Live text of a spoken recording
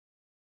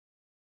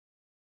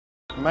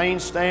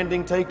Remain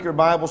standing. Take your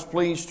Bibles,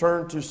 please.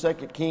 Turn to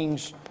 2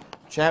 Kings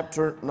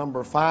chapter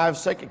number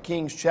 5. 2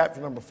 Kings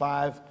chapter number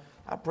 5.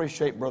 I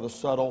appreciate Brother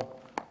Suttle,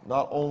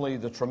 not only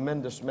the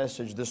tremendous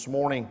message this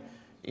morning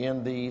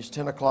in the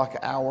 10 o'clock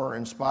hour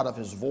in spite of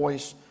his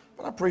voice,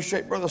 but I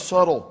appreciate Brother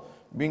Suttle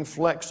being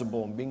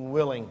flexible and being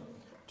willing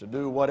to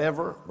do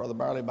whatever. Brother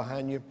Barley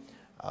behind you.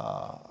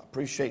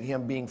 Appreciate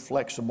him being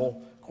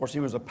flexible. Of course,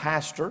 he was a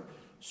pastor,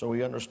 so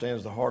he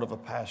understands the heart of a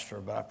pastor,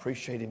 but I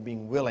appreciate him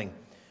being willing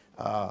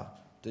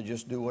to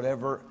just do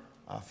whatever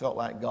I felt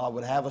like God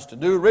would have us to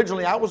do.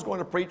 Originally, I was going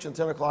to preach in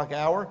 10 o'clock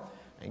hour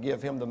and give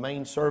him the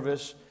main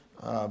service,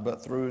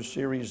 but through a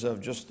series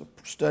of just the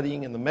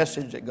studying and the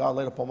message that God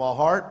laid upon my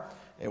heart,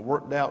 it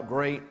worked out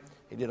great.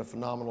 He did a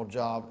phenomenal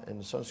job in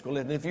the Sunday school.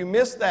 And if you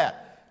missed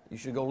that, you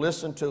should go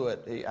listen to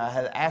it. I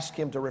had asked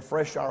him to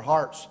refresh our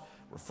hearts,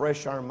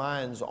 refresh our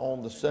minds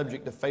on the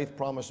subject of Faith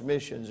Promise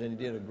Missions, and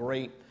he did a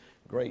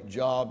great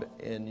job.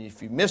 And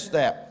if you missed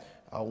that,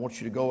 I want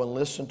you to go and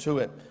listen to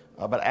it.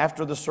 But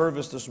after the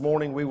service this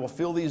morning, we will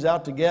fill these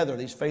out together,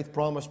 these Faith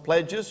Promise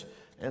pledges.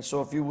 And so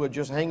if you would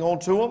just hang on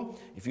to them.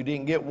 If you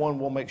didn't get one,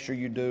 we'll make sure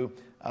you do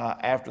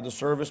after the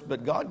service.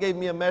 But God gave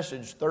me a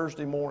message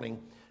Thursday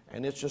morning,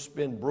 and it's just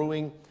been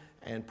brewing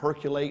and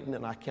percolating,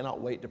 and I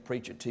cannot wait to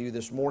preach it to you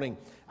this morning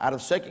out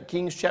of 2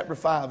 Kings chapter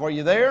 5. Are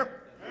you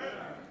there?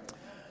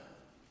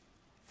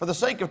 For the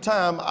sake of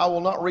time, I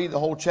will not read the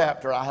whole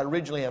chapter. I had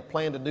originally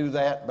planned to do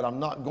that, but I'm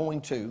not going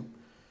to.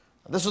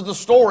 This is the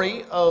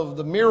story of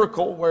the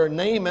miracle where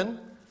Naaman,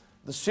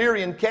 the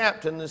Syrian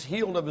captain, is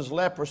healed of his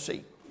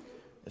leprosy.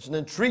 It's an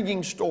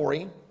intriguing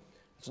story.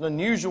 It's an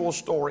unusual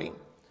story.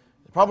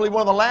 Probably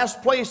one of the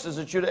last places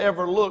that you'd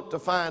ever look to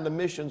find a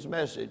missions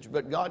message.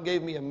 But God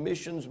gave me a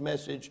missions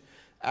message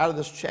out of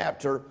this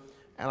chapter,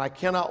 and I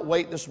cannot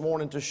wait this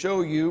morning to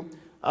show you.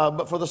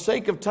 But for the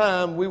sake of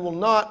time, we will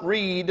not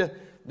read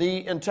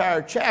the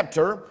entire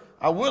chapter.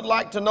 I would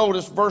like to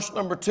notice verse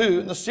number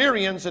 2. And the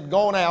Syrians had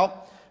gone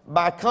out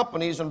by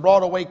companies and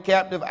brought away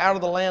captive out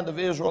of the land of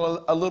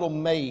Israel a little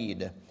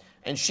maid.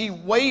 And she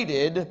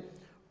waited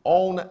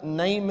on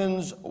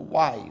Naaman's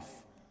wife.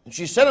 And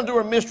she said unto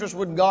her mistress,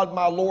 Would God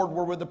my Lord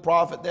were with the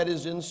prophet that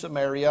is in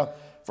Samaria,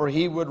 for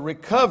he would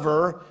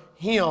recover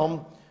him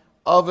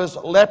of his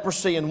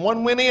leprosy. And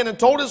one went in and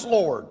told his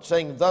Lord,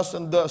 saying, Thus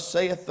and thus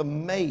saith the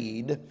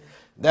maid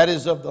that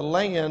is of the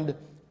land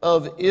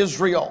of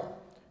Israel.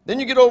 Then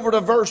you get over to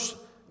verse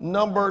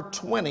number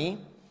 20.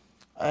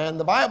 And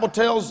the Bible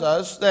tells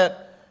us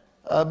that,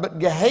 but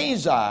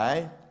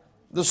Gehazi,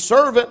 the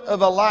servant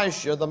of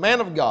Elisha, the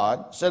man of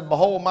God, said,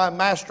 Behold, my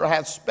master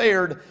hath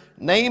spared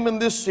Naaman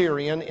this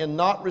Syrian in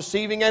not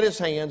receiving at his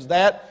hands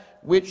that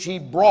which he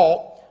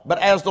brought. But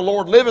as the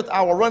Lord liveth,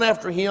 I will run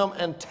after him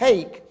and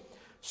take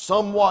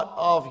somewhat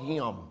of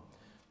him.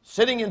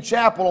 Sitting in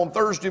chapel on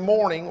Thursday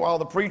morning while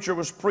the preacher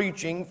was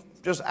preaching,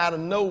 just out of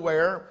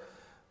nowhere,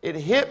 it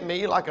hit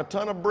me like a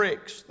ton of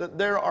bricks that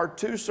there are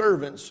two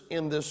servants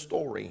in this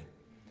story.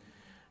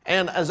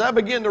 And as I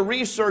began to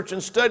research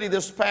and study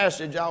this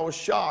passage, I was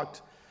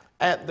shocked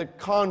at the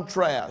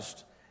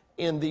contrast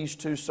in these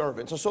two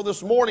servants. And so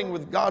this morning,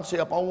 with God's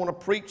help, I want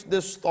to preach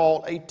this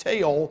thought, a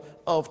tale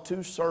of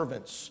two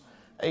servants.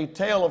 A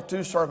tale of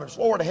two servants.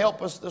 Lord,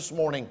 help us this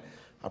morning.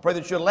 I pray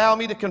that you allow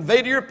me to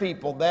convey to your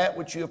people that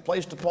which you have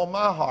placed upon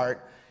my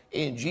heart.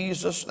 In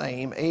Jesus'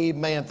 name,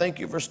 amen. Thank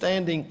you for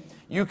standing.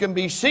 You can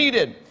be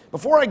seated.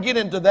 Before I get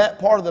into that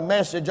part of the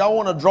message, I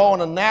want to draw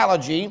an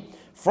analogy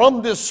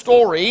from this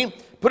story,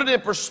 put it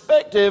in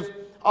perspective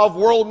of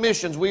world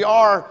missions. We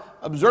are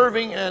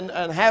observing and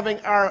having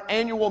our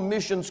annual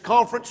missions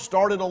conference.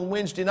 Started on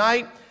Wednesday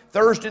night,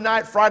 Thursday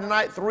night, Friday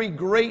night, 3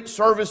 great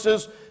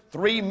services,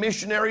 3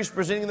 missionaries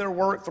presenting their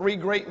work, 3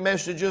 great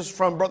messages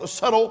from Brother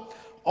Suttle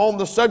on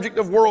the subject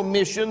of world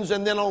missions.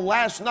 And then on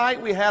last night,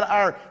 we had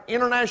our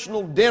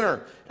international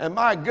dinner. And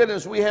my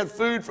goodness, we had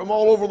food from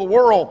all over the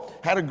world.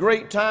 Had a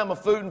great time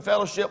of food and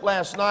fellowship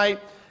last night.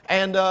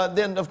 And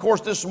then, of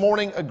course, this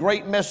morning, a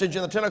great message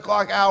in the 10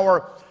 o'clock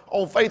hour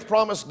on Faith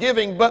Promise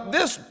Giving. But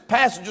this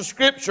passage of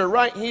Scripture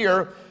right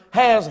here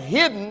has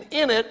hidden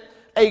in it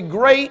a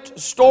great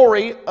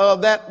story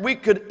that we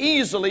could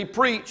easily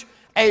preach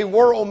a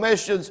world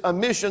missions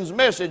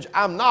message.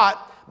 I'm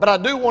not, but I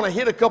do want to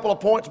hit a couple of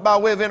points by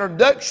way of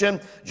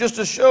introduction just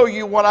to show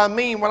you what I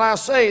mean when I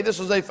say this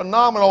is a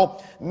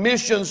phenomenal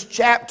missions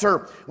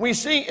chapter. We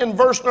see in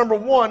verse number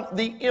 1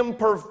 the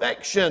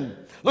imperfection.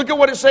 Look at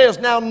what it says.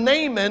 Now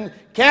Naaman,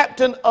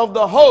 captain of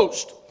the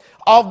host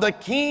of the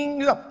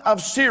king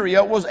of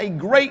Syria, was a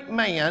great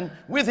man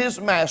with his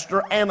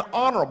master and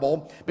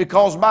honorable,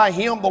 because by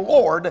him the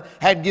Lord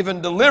had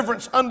given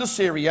deliverance unto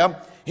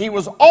Syria. He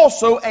was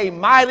also a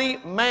mighty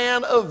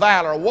man of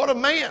valor. What a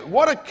man,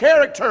 what a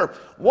character,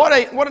 what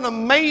an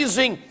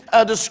amazing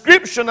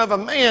description of a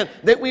man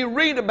that we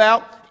read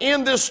about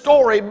in this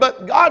story.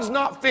 But God's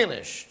not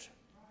finished.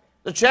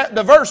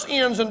 The verse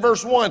ends in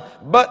verse 1,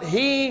 but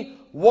he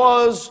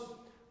was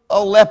a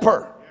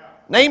leper.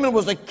 Naaman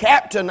was a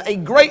captain, a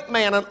great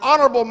man, an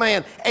honorable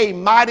man, a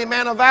mighty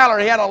man of valor.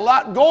 He had a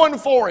lot going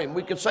for him,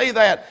 we could say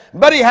that.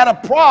 But he had a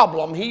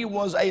problem. He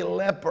was a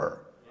leper.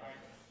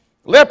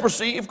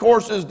 Leprosy, of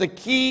course, is the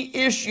key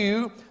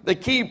issue, the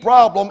key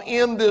problem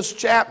in this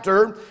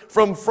chapter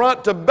from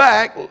front to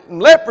back.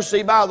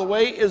 Leprosy, by the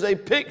way, is a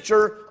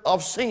picture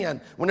of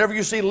sin. Whenever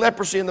you see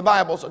leprosy in the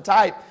Bible, it's a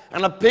type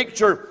and a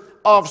picture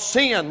of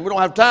sin. We don't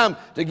have time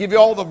to give you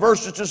all the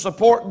verses to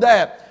support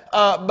that,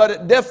 but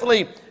it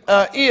definitely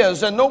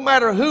is. And no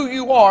matter who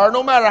you are,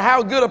 no matter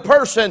how good a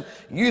person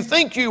you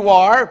think you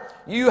are,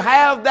 you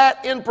have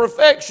that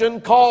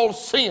imperfection called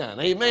sin.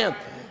 Amen.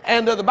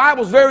 And the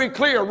Bible's very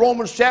clear,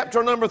 Romans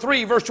chapter number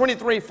 3, verse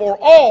 23, for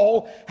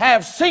all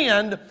have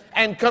sinned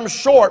and come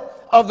short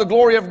of the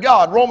glory of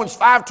God. Romans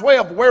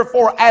 5:12,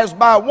 wherefore as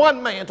by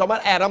one man, talking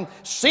about Adam,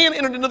 sin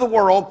entered into the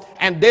world,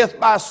 and death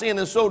by sin,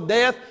 and so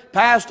death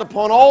passed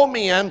upon all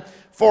men,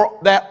 for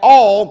that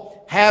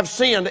all have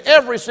sinned.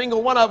 Every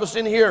single one of us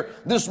in here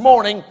this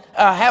morning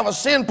have a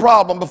sin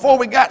problem. Before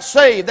we got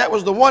saved, that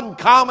was the one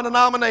common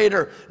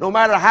denominator. No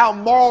matter how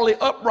morally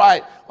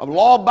upright, a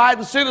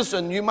law-abiding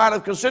citizen you might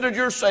have considered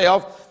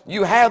yourself,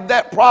 you have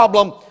that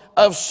problem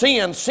of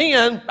sin.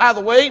 Sin, by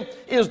the way,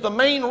 is the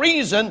main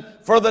reason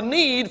for the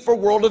need for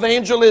world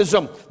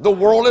evangelism. The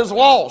world is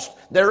lost.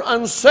 They're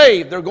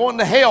unsaved. They're going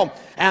to hell,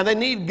 and they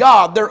need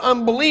God. They're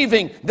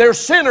unbelieving. They're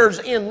sinners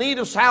in need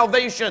of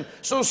salvation.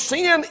 So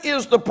sin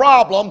is the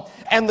problem,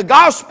 and the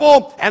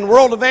gospel and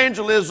world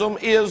evangelism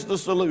is the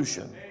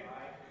solution.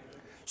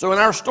 So in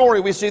our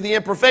story, we see the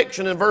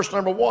imperfection in verse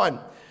number 1.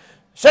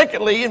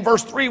 Secondly, in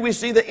verse 3, we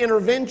see the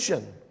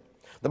intervention.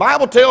 The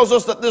Bible tells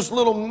us that this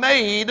little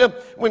maid,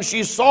 when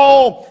she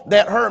saw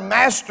that her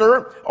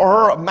master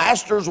or her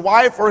master's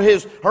wife or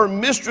her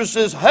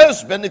mistress's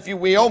husband, if you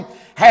will,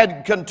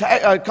 had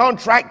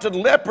contracted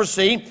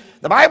leprosy,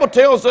 the Bible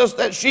tells us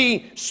that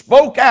she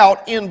spoke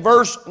out in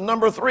verse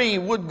number 3,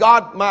 would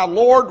God my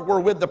Lord were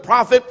with the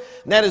prophet,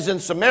 that is in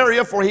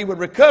Samaria, for he would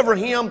recover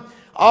him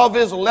of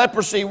his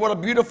leprosy. What a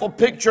beautiful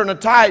picture and a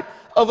type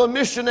of a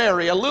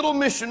missionary, a little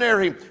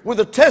missionary with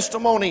a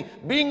testimony,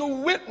 being a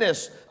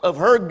witness of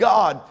her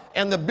God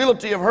and the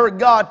ability of her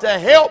God to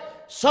help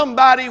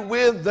somebody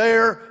with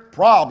their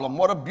problem.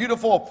 What a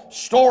beautiful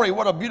story,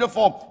 what a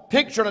beautiful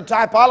picture and a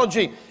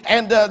typology.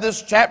 And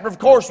this chapter, of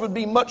course, would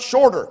be much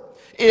shorter,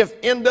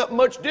 end up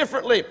much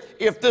differently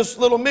if this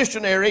little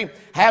missionary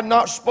had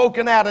not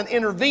spoken out and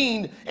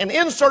intervened and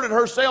inserted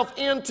herself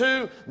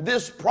into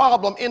this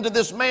problem, into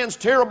this man's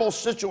terrible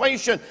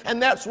situation.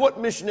 And that's what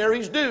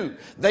missionaries do.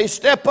 They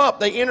step up,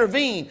 they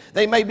intervene.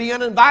 They may be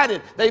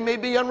uninvited, they may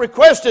be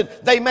unrequested,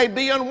 they may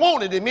be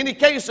unwanted in many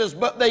cases,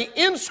 but they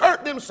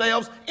insert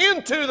themselves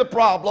into the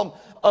problem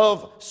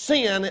of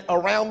sin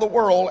around the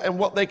world and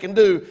what they can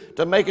do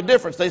to make a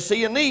difference. They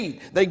see a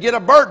need. They get a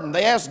burden.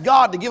 They ask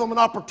God to give them an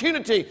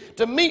opportunity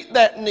to meet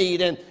that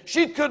need. And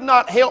she could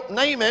not help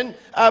Naaman,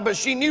 but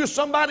she knew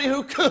somebody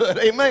who could.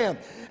 Amen.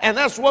 And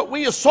that's what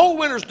we as soul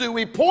winners do.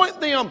 We point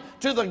them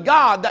to the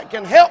God that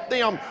can help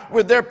them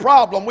with their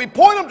problem. We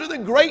point them to the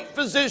great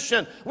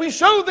physician. We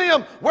show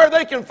them where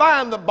they can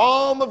find the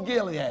balm of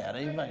Gilead.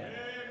 Amen.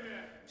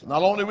 So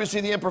not only do we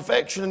see the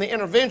imperfection and the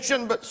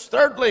intervention, but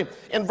thirdly,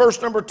 in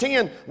verse number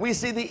 10, we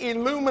see the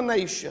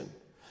illumination.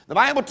 The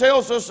Bible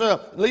tells us,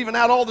 leaving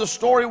out all this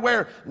story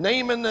where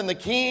Naaman and the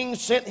king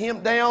sent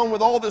him down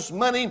with all this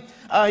money,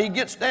 he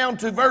gets down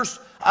to verse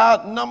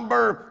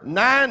number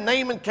 9.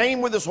 Naaman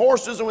came with his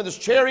horses and with his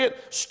chariot,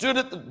 stood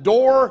at the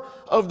door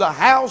of the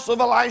house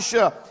of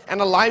Elisha. And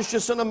Elisha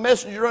sent a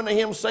messenger unto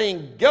him,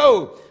 saying,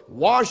 Go,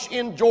 wash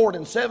in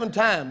Jordan 7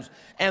 times,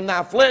 and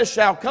thy flesh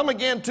shall come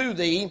again to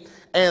thee,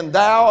 and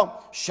thou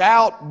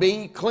shalt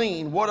be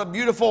clean. What a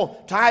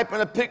beautiful type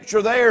and a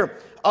picture there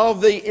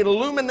of the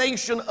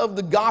illumination of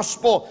the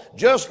gospel.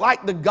 Just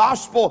like the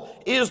gospel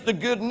is the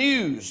good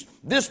news.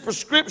 This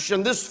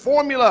prescription, this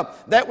formula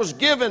that was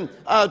given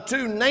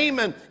to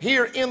Naaman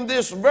here in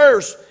this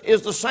verse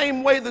is the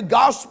same way the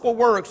gospel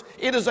works.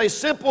 It is a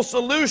simple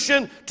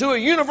solution to a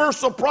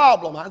universal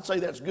problem. I'd say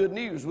that's good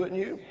news, wouldn't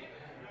you?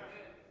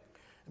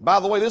 By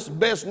the way, this is the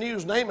best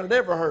news Naaman had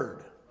ever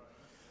heard.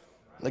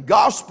 The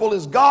gospel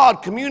is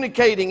God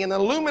communicating and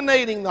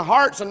illuminating the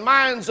hearts and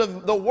minds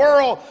of the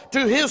world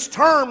to His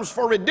terms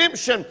for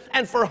redemption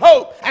and for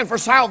hope and for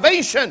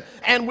salvation.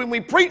 And when we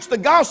preach the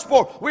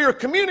gospel, we are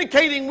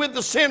communicating with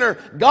the sinner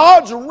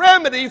God's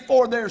remedy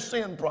for their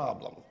sin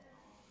problem.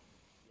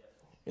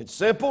 It's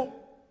simple.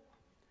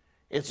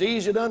 It's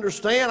easy to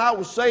understand. I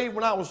was saved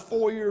when I was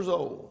 4 years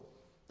old.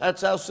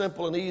 That's how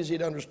simple and easy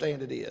to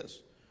understand it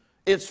is.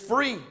 It's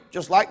free,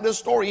 just like this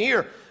story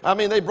here. I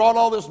mean, they brought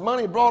all this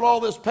money, brought all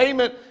this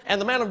payment, and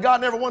the man of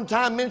God never one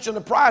time mentioned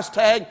a price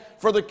tag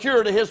for the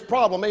cure to his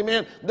problem.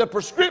 Amen. The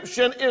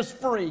prescription is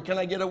free. Can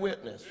I get a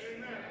witness?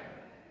 Amen.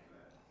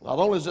 Not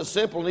only is it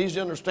simple and easy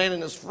to understand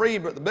and it's free,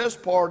 but the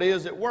best part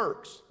is it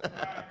works.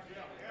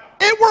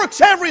 It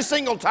works every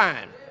single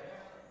time.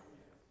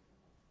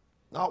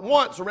 Not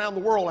once around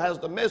the world has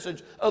the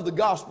message of the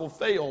gospel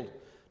failed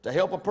to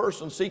help a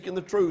person seeking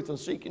the truth and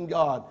seeking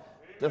God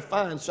to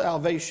find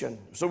salvation.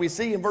 So we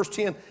see in verse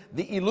 10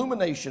 the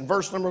illumination.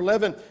 Verse number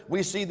 11,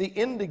 we see the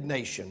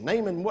indignation.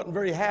 Naaman wasn't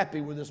very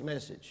happy with this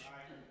message.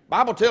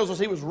 Bible tells us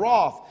he was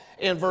wroth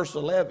in verse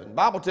 11.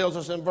 Bible tells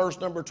us in verse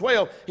number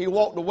 12 he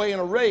walked away in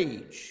a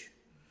rage.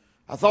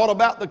 I thought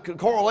about the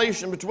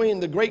correlation between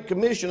the Great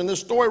Commission and this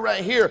story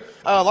right here.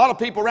 A lot of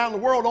people around the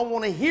world don't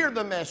want to hear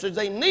the message.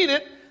 They need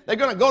it. They're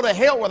going to go to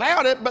hell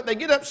without it, but they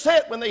get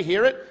upset when they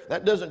hear it.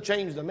 That doesn't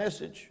change the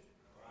message.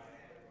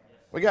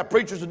 We got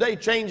preachers today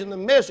changing the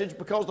message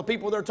because the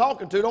people they're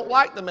talking to don't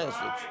like the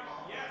message.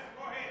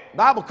 The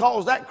Bible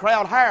calls that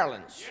crowd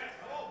hirelings,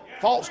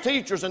 false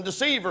teachers and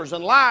deceivers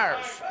and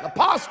liars and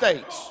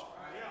apostates.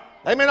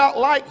 They may not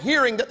like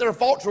hearing that their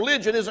false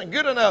religion isn't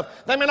good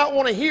enough. They may not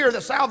want to hear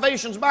that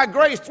salvation's by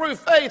grace through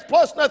faith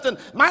plus nothing,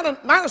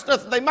 minus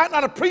nothing. They might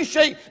not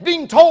appreciate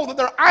being told that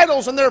their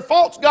idols and their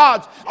false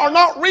gods are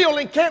not real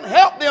and can't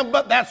help them,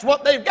 but that's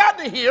what they've got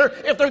to hear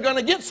if they're going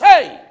to get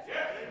saved.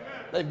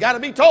 They've got to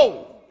be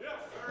told.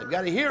 They've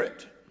got to hear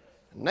it.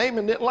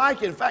 Naaman didn't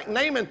like it. In fact,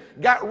 Naaman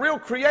got real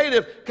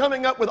creative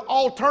coming up with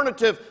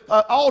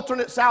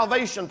alternate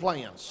salvation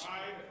plans.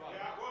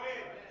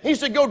 He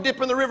said, go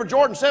dip in the River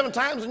Jordan 7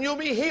 times and you'll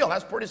be healed.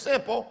 That's pretty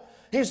simple.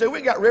 He said,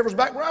 we got rivers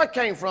back where I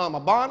came from,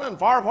 Abana and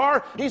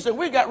Pharpar. He said,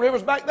 we got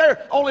rivers back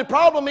there. Only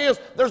problem is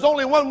there's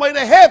only one way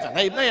to heaven.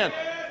 Amen.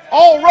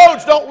 All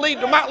roads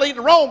might lead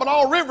to Rome, but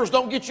all rivers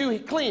don't get you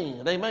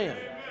clean. Amen.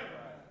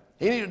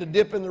 He needed to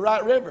dip in the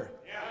right river.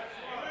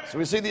 So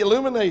we see the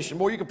illumination.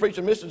 Boy, you can preach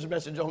a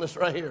message on this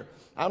right here.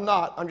 I'm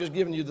not. I'm just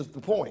giving you the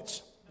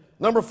points.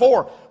 Number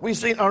 4, we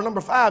see, or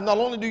number 5, not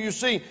only do you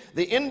see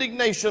the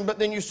indignation, but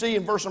then you see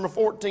in verse number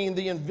 14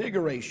 the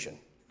invigoration.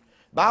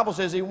 The Bible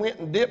says he went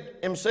and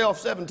dipped himself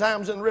 7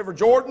 times in the River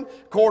Jordan,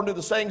 according to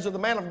the sayings of the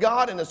man of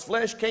God, and his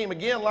flesh came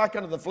again like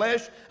unto the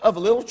flesh of a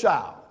little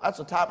child. That's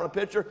a type of a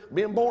picture,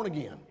 being born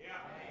again.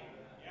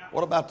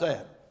 What about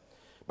that?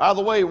 By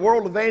the way,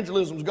 world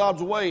evangelism is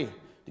God's way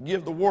to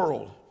give the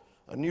world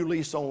a new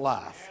lease on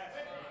life.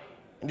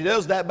 And he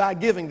does that by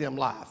giving them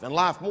life, and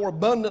life more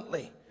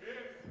abundantly.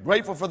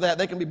 Grateful for that.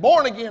 They can be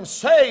born again,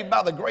 saved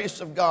by the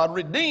grace of God,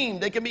 redeemed.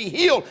 They can be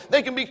healed.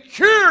 They can be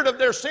cured of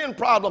their sin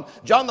problem.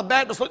 John the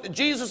Baptist looked at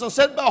Jesus and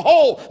said,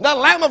 behold, the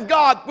Lamb of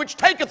God, which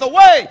taketh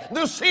away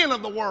the sin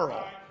of the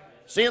world.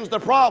 Sin's the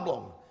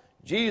problem.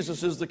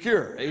 Jesus is the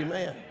cure.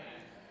 Amen.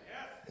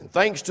 And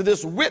thanks to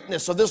this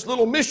witness of this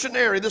little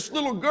missionary, this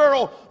little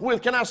girl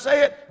with, can I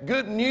say it,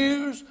 good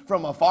news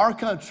from a far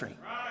country.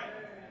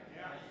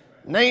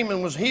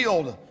 Naaman was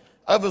healed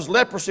of his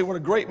leprosy. What a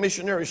great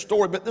missionary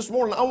story. But this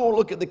morning I want to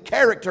look at the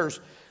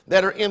characters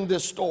that are in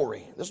this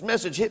story. This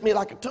message hit me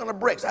like a ton of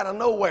bricks out of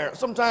nowhere.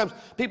 Sometimes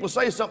people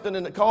say something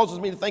and it causes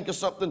me to think of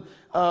something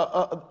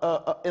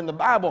in the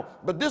Bible.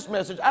 But this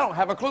message, I don't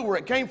have a clue where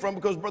it came from,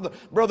 because Brother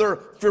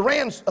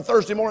Firan a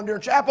Thursday morning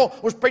during chapel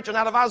was preaching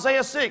out of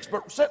Isaiah 6.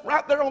 But sitting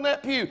right there on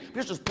that pew,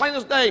 just as plain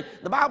as day,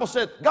 the Bible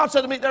said, God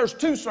said to me, there's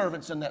 2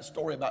 servants in that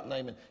story about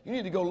Naaman. You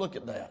need to go look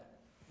at that.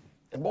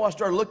 And boy, I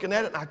started looking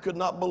at it and I could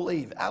not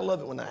believe it. I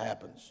love it when that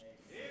happens.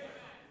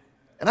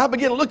 And I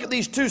began to look at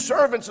these 2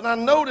 servants and I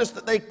noticed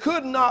that they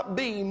could not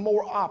be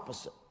more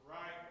opposite.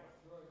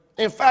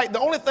 In fact, the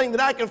only thing that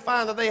I can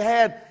find that they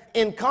had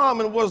in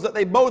common was that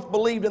they both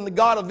believed in the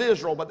God of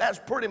Israel, but that's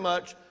pretty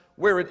much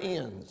where it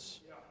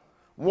ends.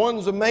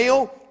 One's a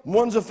male,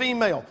 one's a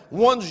female.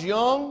 One's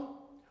young,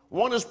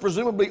 one is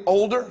presumably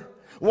older.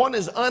 One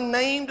is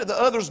unnamed, the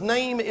other's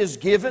name is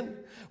given.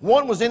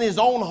 One was in his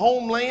own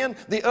homeland.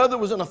 The other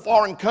was in a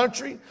foreign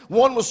country.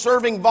 One was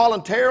serving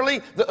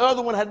voluntarily. The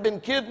other one had been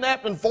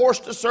kidnapped and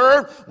forced to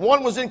serve.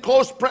 One was in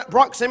close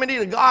proximity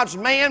to God's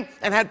man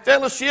and had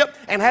fellowship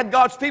and had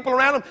God's people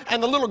around him.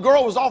 And the little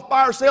girl was off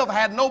by herself,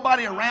 had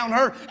nobody around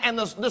her. And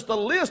just the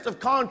list of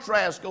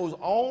contrasts goes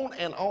on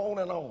and on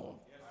and on.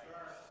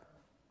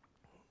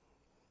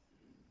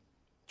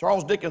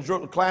 Charles Dickens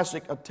wrote the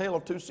classic, A Tale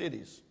of Two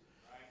Cities.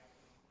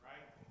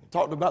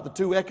 Talked about the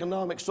 2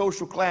 economic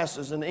social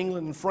classes in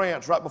England and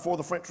France right before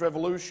the French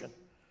Revolution.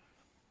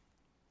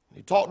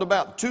 He talked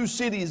about 2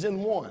 cities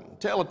in one,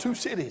 tale of 2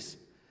 cities.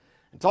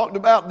 He talked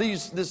about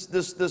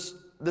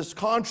this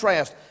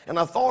contrast. And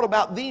I thought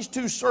about these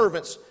 2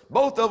 servants,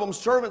 both of them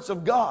servants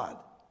of God.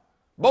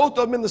 Both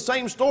of them in the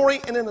same story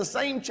and in the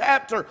same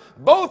chapter.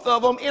 Both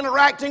of them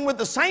interacting with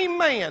the same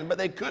man, but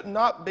they could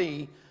not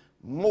be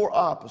more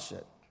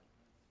opposite.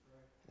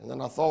 And then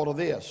I thought of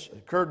this. It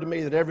occurred to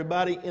me that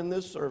everybody in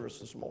this service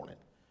this morning,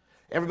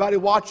 everybody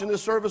watching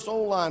this service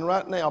online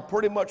right now,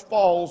 pretty much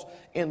falls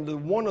into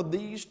one of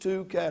these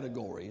 2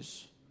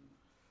 categories.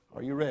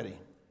 Are you ready?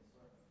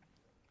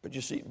 Put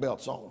your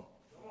seatbelts on.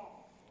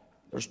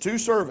 There's 2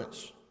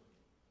 servants.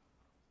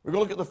 We're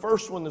going to look at the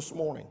first one this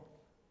morning.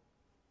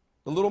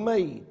 The little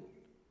maid.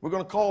 We're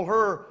going to call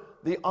her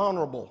the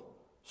honorable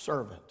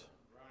servant.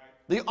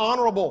 The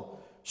honorable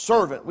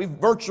servant. We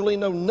virtually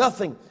know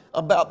nothing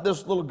about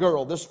this little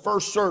girl, this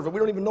first servant. We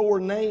don't even know her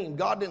name.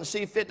 God didn't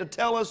see fit to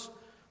tell us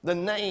the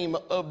name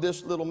of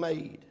this little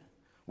maid.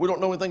 We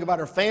don't know anything about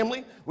her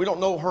family. We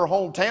don't know her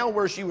hometown,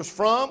 where she was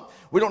from.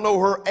 We don't know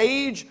her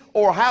age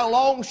or how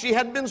long she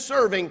had been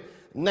serving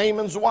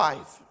Naaman's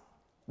wife.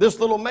 This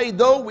little maid,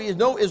 though, we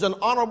know is an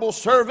honorable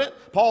servant.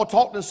 Paul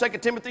talked in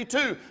 2 Timothy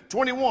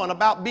 2:21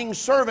 about being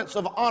servants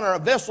of honor,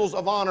 vessels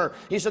of honor.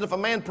 He said, if a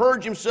man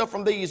purge himself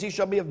from these, he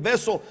shall be a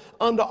vessel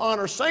unto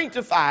honor,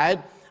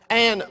 sanctified,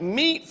 and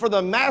meet for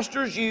the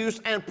master's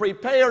use, and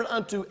prepared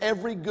unto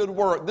every good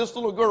work. This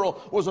little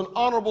girl was an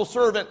honorable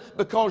servant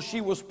because she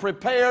was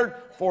prepared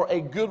for a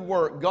good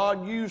work.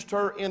 God used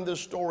her in this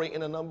story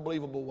in an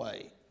unbelievable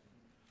way.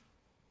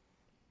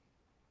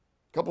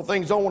 A couple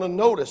things I want to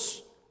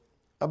notice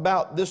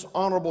about this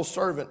honorable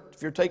servant.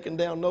 If you're taking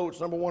down notes,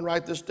 number one,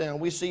 write this down.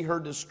 We see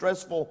her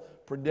distressful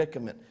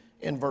predicament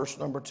in verse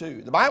number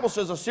 2. The Bible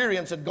says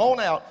Assyrians had gone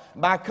out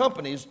by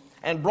companies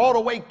and brought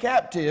away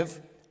captive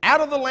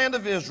out of the land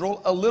of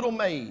Israel a little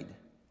maid.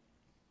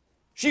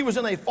 She was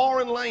in a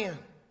foreign land.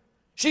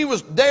 She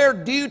was there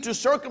due to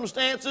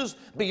circumstances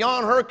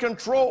beyond her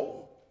control.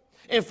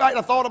 In fact,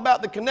 I thought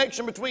about the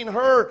connection between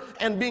her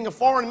and being a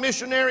foreign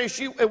missionary.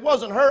 It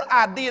wasn't her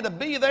idea to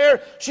be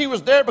there. She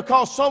was there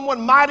because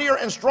someone mightier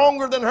and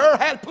stronger than her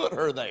had put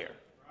her there.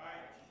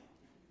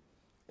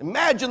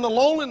 Imagine the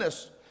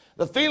loneliness,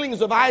 the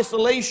feelings of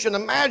isolation.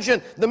 Imagine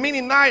the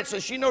many nights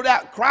that she no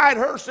doubt cried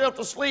herself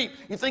to sleep.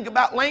 You think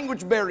about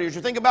language barriers.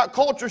 You think about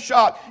culture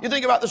shock. You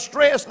think about the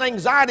stress and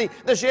anxiety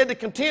that she had to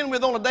contend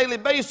with on a daily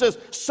basis,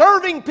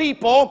 serving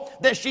people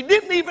that she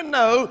didn't even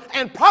know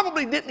and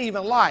probably didn't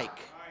even like.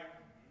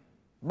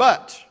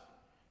 But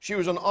she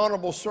was an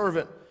honorable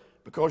servant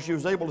because she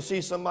was able to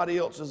see somebody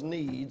else's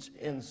needs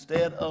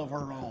instead of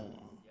her own.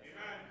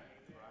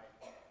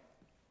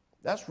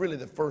 That's really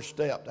the first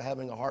step to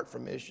having a heart for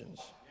missions.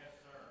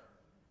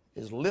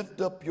 Is lift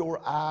up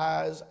your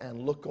eyes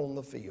and look on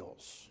the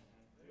fields.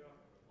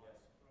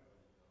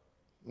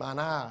 Mine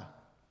eye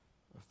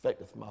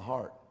affecteth my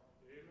heart.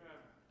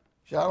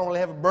 See, I don't really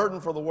have a burden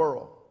for the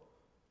world.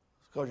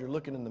 It's because you're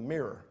looking in the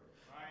mirror.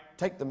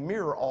 Take the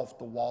mirror off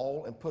the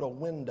wall and put a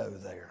window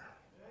there.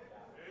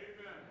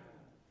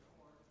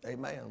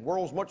 Amen. The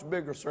world's much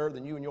bigger, sir,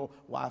 than you and your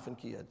wife and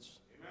kids.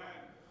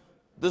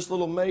 This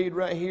little maid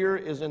right here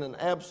is in an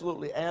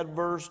absolutely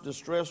adverse,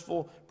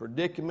 distressful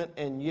predicament,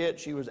 and yet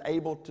she was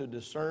able to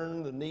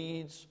discern the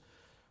needs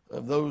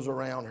of those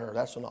around her.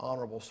 That's an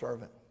honorable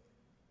servant.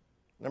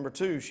 Number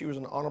 2, she was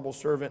an honorable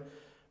servant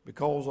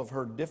because of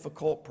her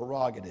difficult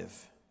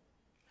prerogative.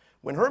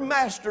 When her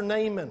master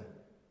Naaman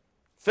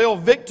fell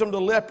victim to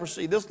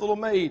leprosy, this little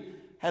maid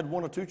had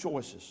one of two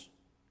choices.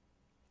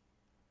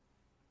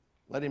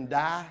 Let him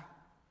die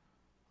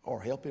or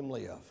help him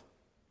live.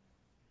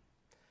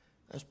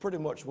 That's pretty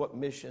much what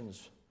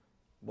missions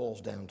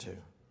boils down to.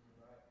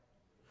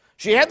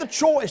 She had the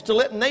choice to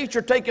let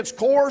nature take its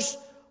course,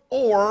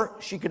 or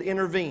she could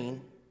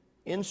intervene,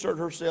 insert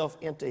herself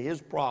into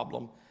his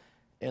problem,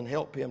 and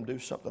help him do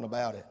something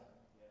about it.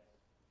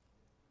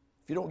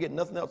 If you don't get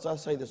nothing else I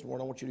say this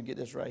morning, I want you to get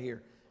this right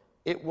here.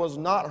 It was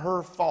not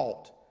her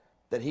fault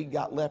that he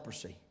got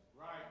leprosy.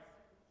 Right.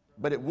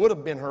 But it would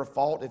have been her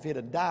fault if he'd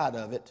have died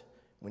of it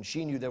when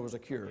she knew there was a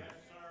cure. Yes, sir.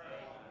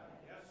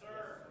 Yes,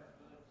 sir.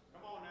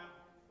 Come on now.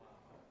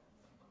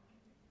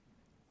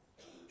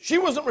 She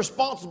wasn't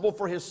responsible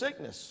for his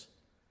sickness.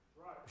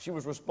 She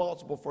was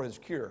responsible for his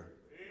cure.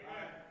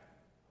 Amen.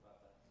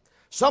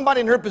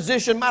 Somebody in her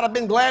position might have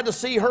been glad to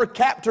see her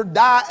captor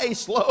die a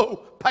slow,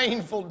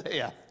 painful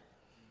death.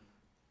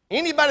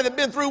 Anybody that had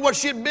been through what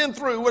she had been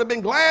through would have been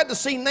glad to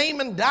see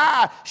Naaman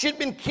die. She had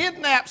been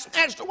kidnapped,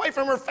 snatched away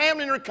from her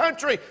family and her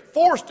country,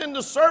 forced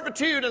into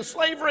servitude and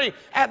slavery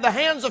at the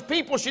hands of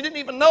people she didn't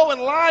even know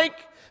and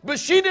like. But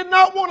she did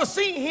not want to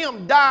see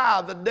him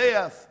die the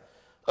death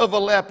of a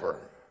leper.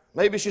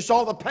 Maybe she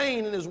saw the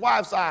pain in his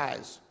wife's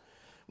eyes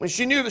when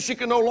she knew that she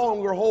could no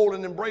longer hold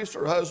and embrace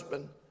her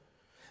husband.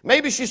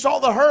 Maybe she saw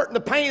the hurt and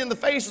the pain in the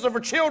faces of her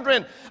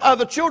children,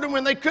 the children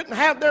when they couldn't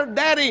have their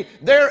daddy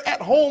there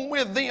at home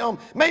with them.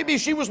 Maybe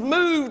she was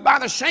moved by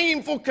the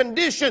shameful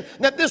condition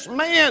that this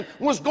man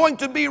was going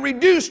to be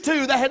reduced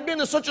to, that had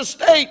been in such a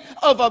state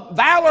of a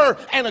valor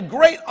and a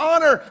great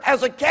honor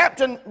as a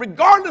captain.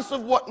 Regardless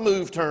of what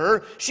moved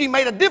her, she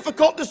made a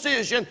difficult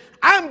decision.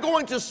 I'm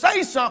going to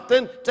say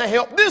something to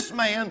help this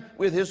man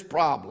with his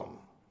problem.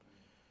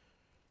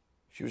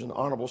 She was an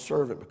honorable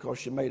servant because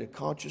she made a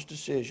conscious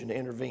decision to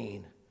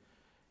intervene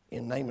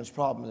in Naaman's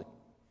problem.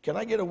 Can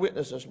I get a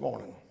witness this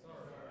morning?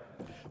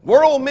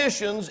 World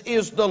Missions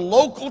is the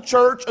local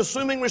church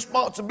assuming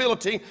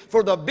responsibility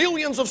for the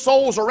billions of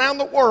souls around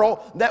the world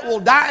that will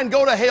die and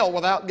go to hell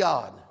without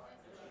God.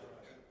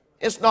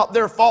 It's not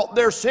their fault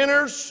they're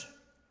sinners.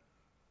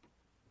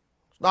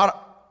 It's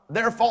not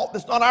their fault.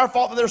 It's not our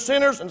fault that they're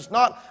sinners, and it's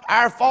not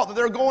our fault that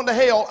they're going to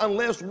hell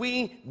unless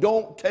we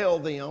don't tell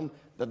them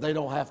that they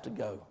don't have to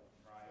go.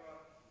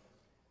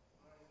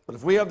 But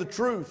if we have the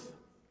truth,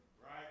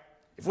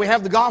 if we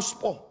have the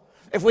gospel,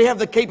 if we have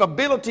the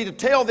capability to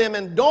tell them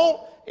and don't,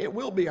 it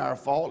will be our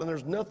fault. And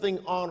there's nothing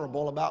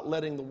honorable about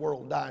letting the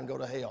world die and go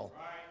to hell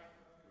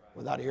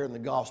without hearing the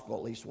gospel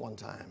at least one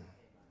time.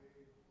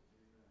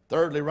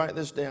 Thirdly, write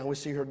this down. We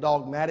see her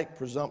dogmatic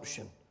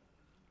presumption.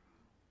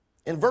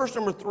 In verse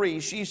number 3,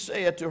 she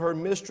said to her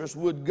mistress,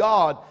 "Would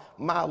God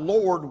my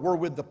Lord were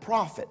with the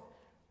prophet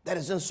that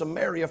is in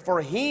Samaria,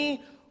 for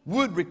he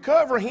would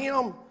recover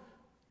him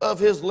of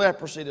his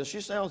leprosy." Now,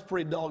 she sounds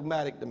pretty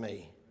dogmatic to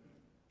me.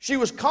 She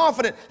was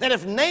confident that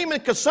if Naaman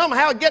could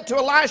somehow get to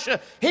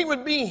Elisha, he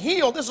would be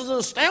healed. This is an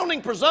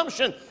astounding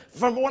presumption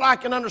from what I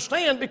can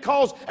understand,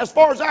 because as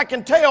far as I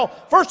can tell,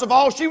 first of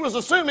all, she was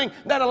assuming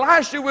that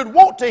Elisha would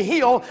want to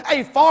heal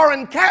a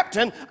foreign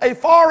captain, a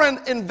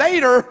foreign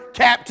invader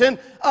captain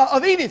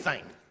of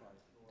anything.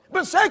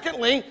 But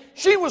secondly,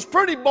 she was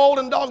pretty bold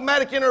and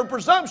dogmatic in her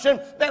presumption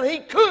that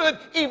he could,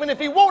 even if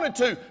he wanted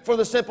to, for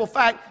the simple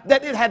fact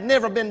that it had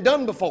never been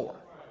done before.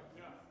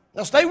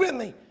 Now stay with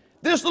me.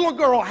 This little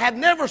girl had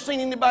never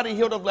seen anybody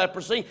healed of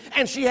leprosy,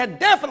 and she had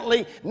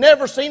definitely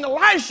never seen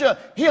Elisha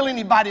heal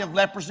anybody of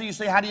leprosy. You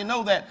say, how do you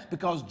know that?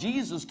 Because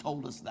Jesus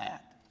told us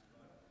that.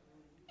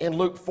 In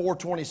Luke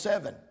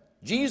 4:27,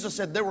 Jesus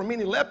said there were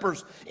many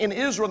lepers in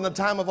Israel in the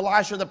time of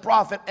Elisha the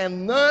prophet,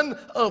 and none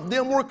of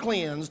them were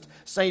cleansed,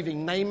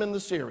 saving Naaman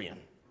the Syrian.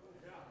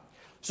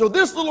 So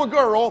this little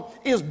girl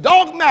is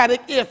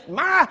dogmatic. If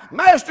my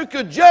master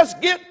could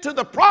just get to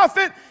the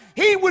prophet,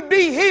 he would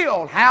be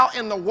healed. How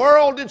in the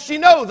world did she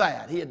know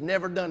that? He had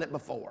never done it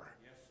before.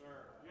 Yes, sir.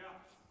 Yeah.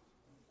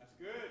 That's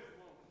good.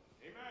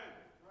 Amen.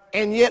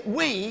 And yet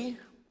we,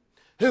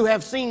 who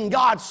have seen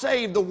God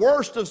save the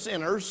worst of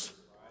sinners,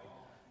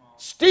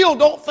 still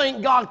don't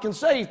think God can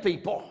save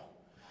people.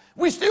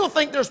 We still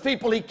think there's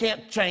people he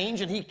can't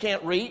change and he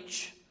can't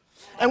reach.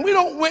 And we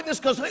don't witness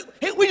because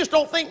we just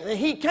don't think that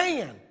he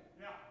can,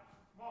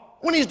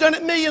 when he's done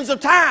it millions of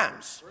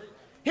times.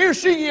 Here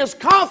she is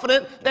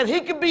confident that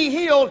he could be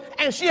healed,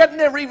 and she had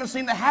never even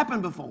seen that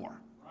happen before.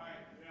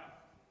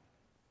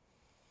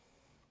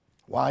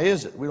 Why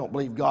is it we don't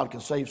believe God can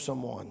save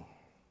someone?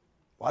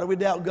 Why do we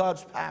doubt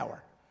God's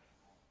power?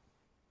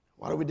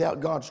 Why do we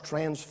doubt God's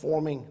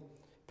transforming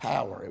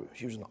power?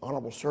 She was an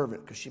honorable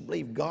servant because she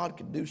believed God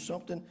could do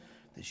something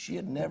that she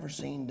had never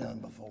seen done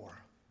before.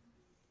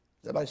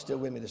 Is everybody still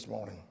with me this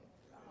morning?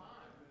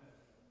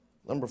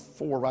 Number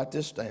 4, write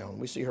this down.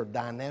 We see her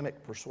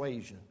dynamic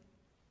persuasion.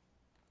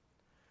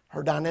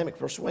 Her dynamic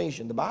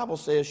persuasion. The Bible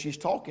says she's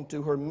talking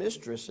to her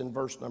mistress in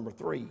verse number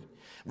 3.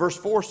 Verse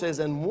 4 says,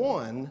 and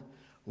one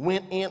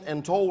went in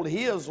and told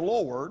his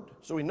Lord.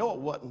 So we know it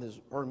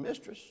wasn't her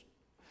mistress.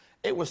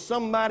 It was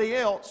somebody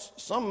else.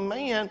 Some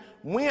man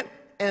went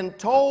and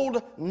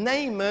told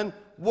Naaman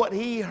what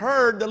he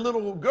heard the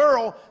little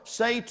girl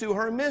say to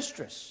her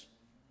mistress.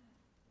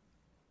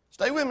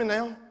 Stay with me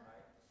now.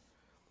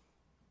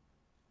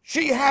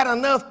 She had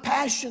enough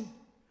passion.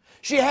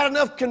 She had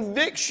enough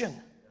conviction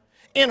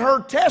in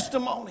her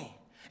testimony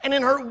and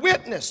in her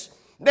witness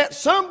that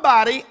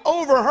somebody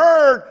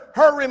overheard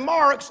her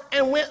remarks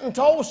and went and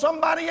told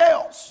somebody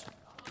else.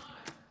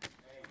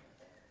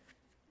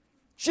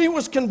 She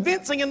was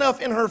convincing enough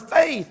in her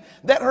faith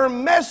that her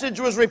message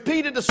was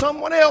repeated to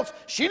someone else.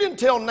 She didn't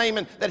tell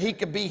Naaman that he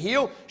could be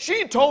healed.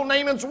 She told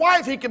Naaman's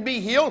wife he could be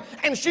healed,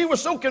 and she was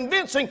so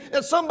convincing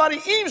that somebody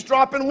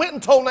eavesdropping went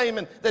and told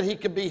Naaman that he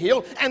could be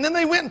healed. And then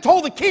they went and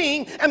told the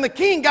king, and the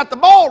king got the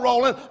ball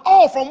rolling,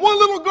 all from one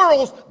little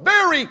girl's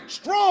very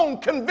strong,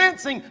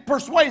 convincing,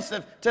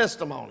 persuasive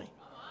testimony.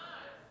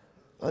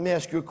 Let me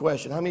ask you a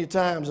question. How many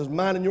times has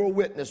mine and your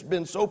witness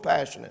been so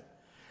passionate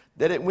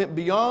that it went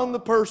beyond the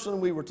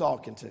person we were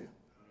talking to?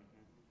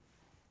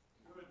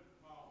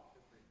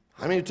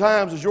 How many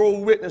times has your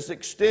witness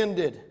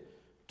extended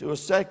to a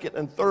second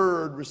and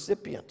third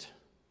recipient?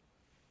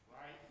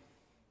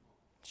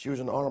 She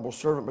was an honorable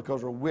servant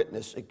because her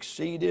witness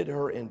exceeded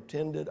her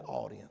intended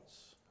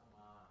audience.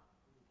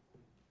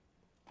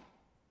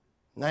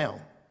 Now,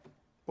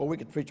 well, we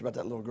could preach about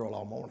that little girl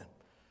all morning,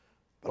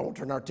 but I want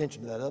to turn our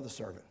attention to that other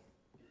servant.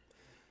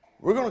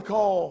 We're going to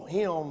call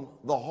him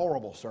the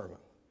horrible servant.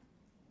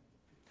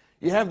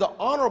 You have the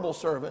honorable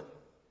servant,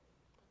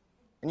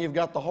 and you've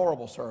got the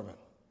horrible servant.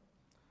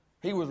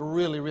 He was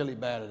really, really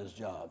bad at his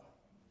job.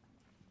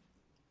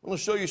 I'm going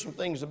to show you some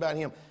things about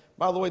him.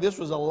 By the way, this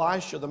was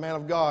Elisha, the man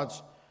of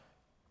God's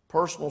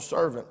personal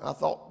servant. I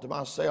thought to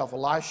myself,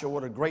 Elisha,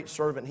 what a great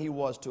servant he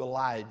was to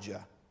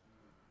Elijah.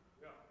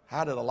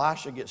 How did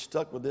Elisha get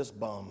stuck with this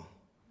bum?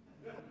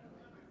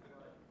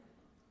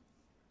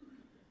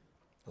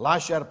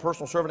 Elisha had a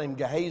personal servant named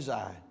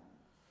Gehazi.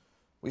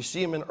 We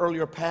see him in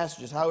earlier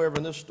passages. However,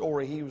 in this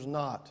story, he was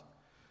not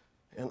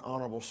an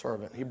honorable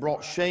servant. He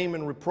brought shame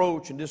and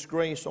reproach and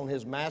disgrace on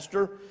his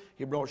master.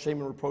 He brought shame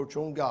and reproach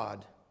on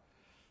God.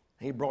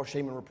 He brought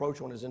shame and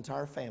reproach on his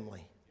entire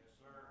family.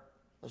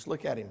 Let's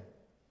look at him.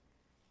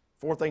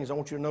 4 things I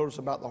want you to notice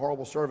about the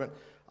horrible servant.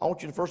 I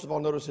want you to first of all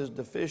notice his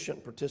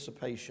deficient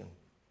participation.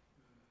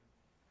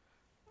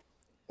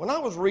 When I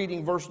was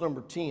reading verse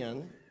number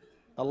 10,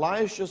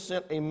 Elisha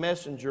sent a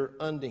messenger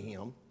unto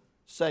him,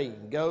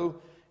 saying,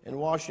 Go and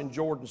wash in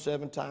Jordan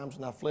 7 times,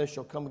 and thy flesh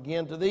shall come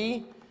again to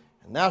thee,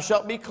 and thou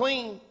shalt be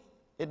clean.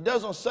 It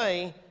doesn't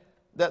say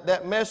that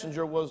that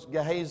messenger was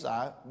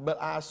Gehazi,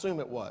 but I assume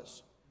it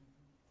was.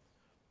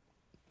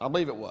 I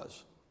believe it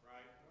was.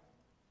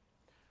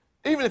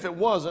 Even if it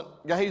wasn't,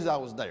 Gehazi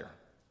was there.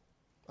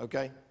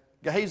 Okay?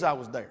 Gehazi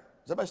was there.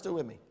 Is everybody still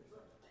with me?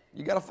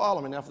 You got to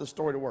follow me now for this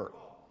story to work.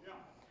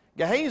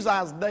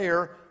 Gehazi's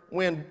there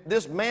when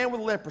this man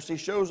with leprosy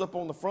shows up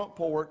on the front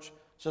porch,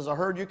 says, I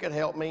heard you could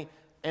help me.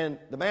 And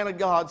the man of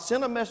God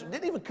sent a message,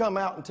 didn't even come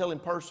out and tell him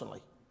personally.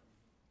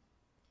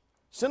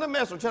 Sent a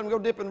message, tell him go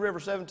dip in the river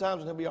 7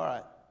 times and he'll be all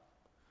right.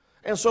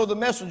 And so the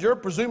messenger,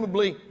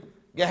 presumably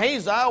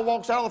Gehazi,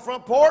 walks out on the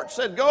front porch,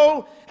 said,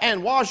 go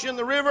and wash in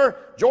the river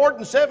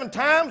Jordan 7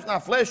 times, and thy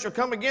flesh shall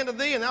come again to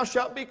thee, and thou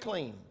shalt be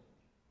clean.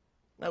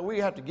 Now we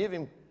have to give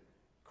him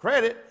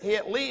credit. He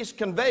at least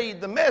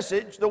conveyed the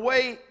message the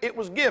way it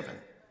was given.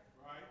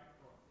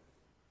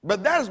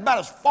 But that is about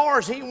as far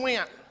as he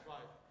went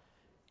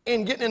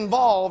in getting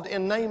involved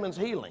in Naaman's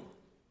healing.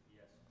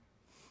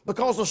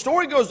 Because the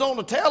story goes on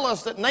to tell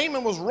us that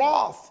Naaman was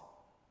wroth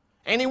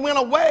and he went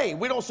away.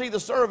 We don't see the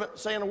servant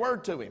saying a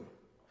word to him.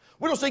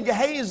 We don't see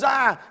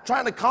Gehazi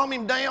trying to calm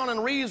him down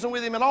and reason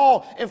with him at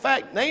all. In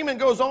fact, Naaman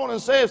goes on and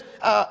says,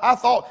 I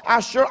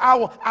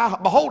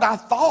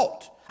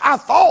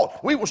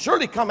thought we will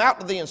surely come out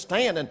to thee and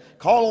stand and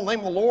call on the name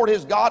of the Lord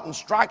his God and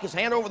strike his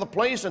hand over the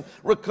place and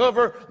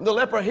recover the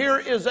leper. Here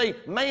is a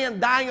man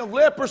dying of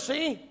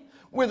leprosy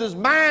with his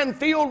mind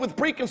filled with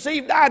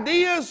preconceived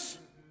ideas,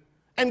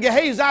 and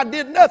Gehazi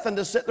did nothing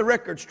to set the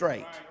record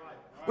straight.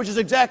 Which is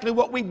exactly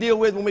what we deal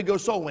with when we go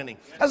soul winning.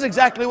 That's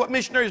exactly what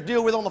missionaries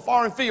deal with on the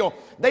foreign field.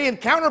 They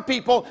encounter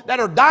people that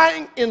are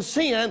dying in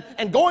sin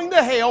and going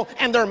to hell,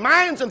 and their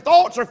minds and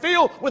thoughts are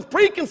filled with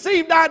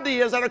preconceived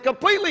ideas that are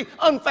completely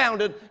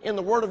unfounded in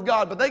the Word of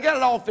God. But they got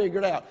it all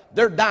figured out.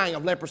 They're dying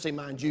of leprosy,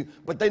 mind you,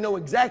 but they know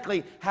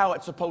exactly how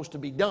it's supposed to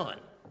be done.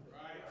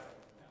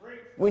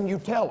 When you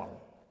tell them.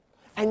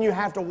 And you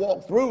have to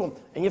walk through them,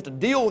 and you have to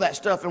deal with that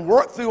stuff and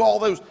work through all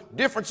those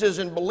differences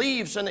in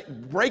beliefs and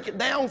break it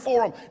down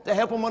for them to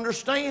help them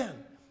understand.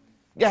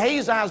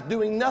 Gehazi's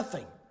doing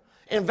nothing.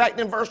 In fact,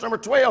 in verse number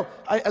 12,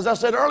 as I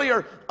said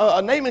earlier,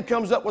 Naaman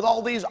comes up with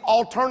all these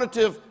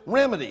alternative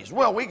remedies.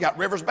 Well, we got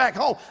rivers back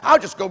home. I'll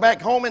just go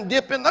back home and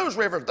dip in those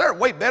rivers. They're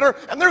way better,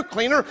 and they're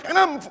cleaner, and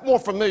I'm more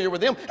familiar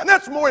with them, and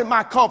that's more in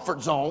my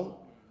comfort zone.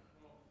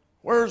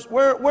 Where's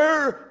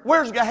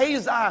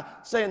Gehazi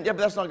saying, yeah, but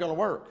that's not going to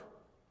work?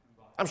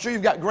 I'm sure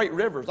you've got great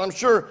rivers. I'm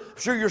sure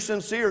you're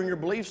sincere in your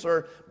beliefs,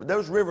 sir, but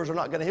those rivers are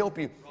not going to help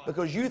you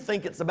because you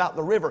think it's about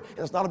the river, and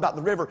it's not about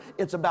the river.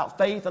 It's about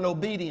faith and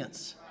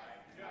obedience,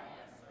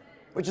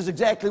 which is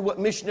exactly what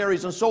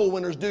missionaries and soul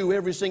winners do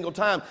every single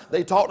time.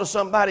 They talk to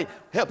somebody,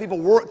 help people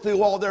work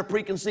through all their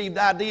preconceived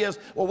ideas.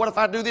 Well, what if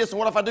I do this and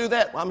what if I do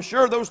that? Well, I'm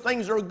sure those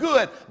things are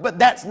good, but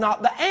that's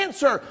not the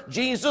answer.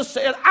 Jesus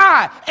said,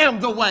 I am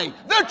the way,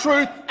 the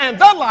truth, and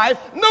the life.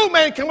 No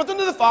man cometh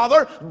unto the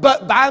Father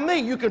but by me.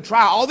 You can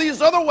try all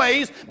these other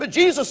ways, but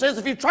Jesus says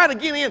if you try to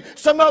get in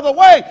some other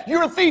way,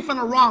 you're a thief and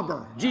a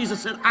robber.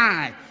 Jesus said,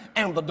 I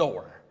am the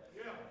door.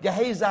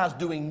 Gehazi's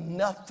doing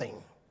nothing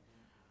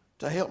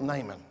to help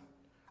Naaman.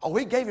 Oh,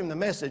 he gave him the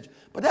message,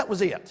 but that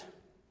was it.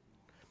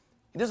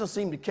 He doesn't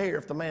seem to care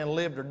if the man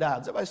lived or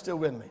died. Is everybody still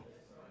with me?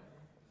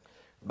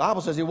 The Bible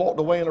says he walked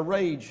away in a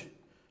rage.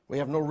 We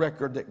have no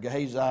record that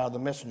Gehazi, the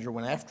messenger,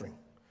 went after him.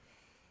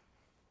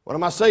 What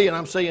am I saying?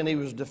 I'm saying he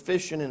was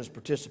deficient in his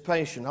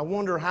participation. I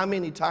wonder how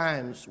many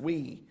times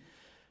we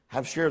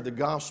have shared the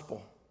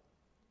gospel,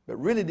 but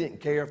really didn't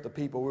care if the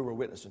people we were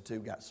witnessing to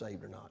got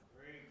saved or not.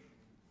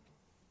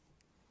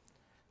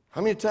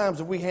 How many times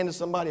have we handed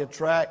somebody a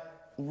tract,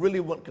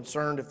 really wasn't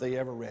concerned if they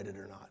ever read it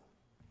or not?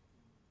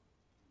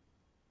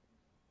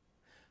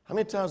 How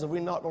many times have we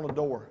knocked on a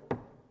door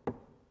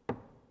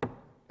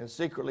and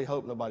secretly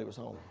hoped nobody was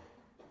home?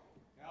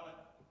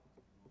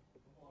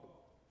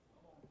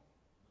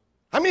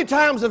 How many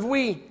times have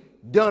we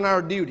done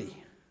our duty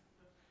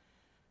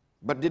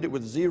but did it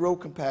with zero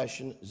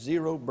compassion,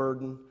 zero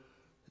burden,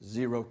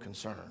 zero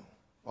concern?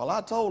 Well, I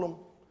told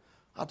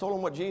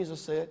them what Jesus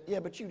said. Yeah,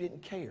 but you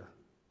didn't care.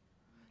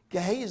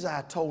 Gehazi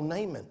told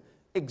Naaman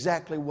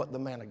exactly what the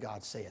man of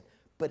God said.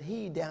 But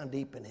he, down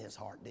deep in his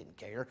heart, didn't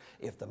care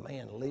if the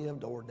man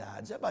lived or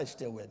died. Is everybody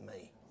still with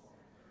me?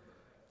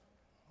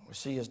 We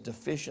see his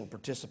deficient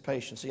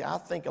participation. See, I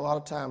think a lot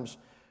of times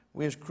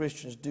we as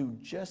Christians do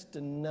just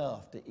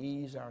enough to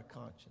ease our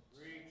conscience.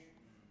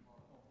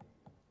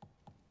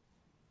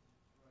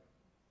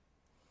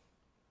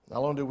 Not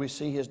only do we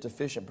see his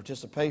deficient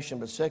participation,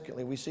 but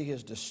secondly, we see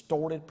his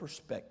distorted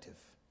perspective.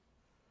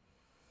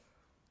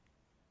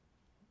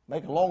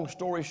 Make a long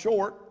story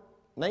short,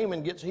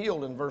 Naaman gets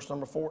healed in verse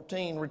number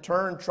 14.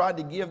 Returned, tried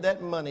to give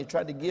that money,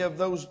 tried to give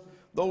those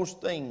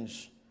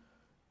things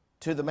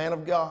to the man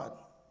of God.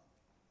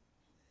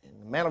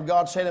 And the man of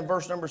God said in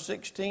verse number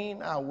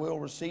 16, I will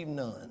receive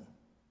none.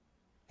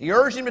 He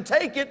urged him to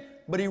take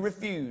it, but he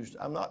refused.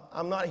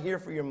 I'm not here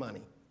for your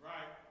money. Right.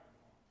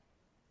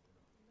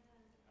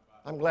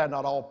 I'm glad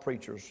not all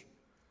preachers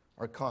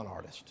are con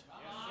artists.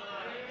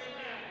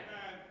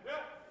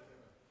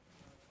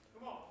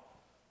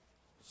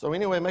 So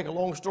anyway, make a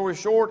long story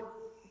short,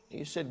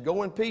 he said,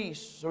 go in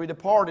peace. So he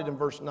departed in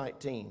verse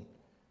 19.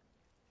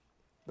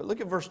 But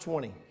look at verse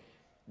 20.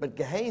 But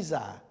Gehazi,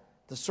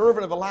 the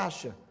servant of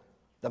Elisha,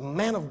 the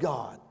man of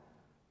God,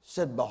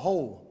 said,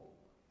 Behold,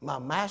 my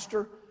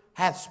master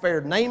hath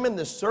spared Naaman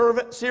the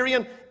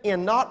Syrian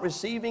in not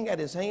receiving at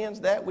his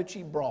hands that which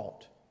he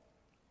brought.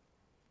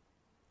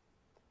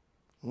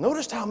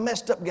 Notice how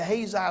messed up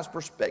Gehazi's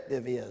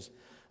perspective is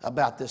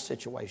about this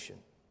situation.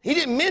 He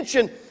didn't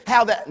mention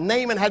how that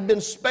Naaman had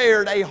been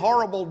spared a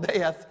horrible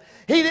death.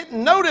 He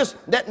didn't notice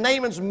that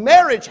Naaman's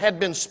marriage had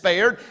been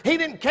spared. He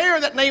didn't care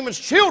that Naaman's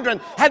children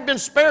had been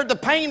spared the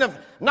pain of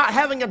not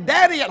having a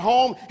daddy at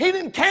home. He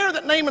didn't care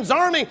that Naaman's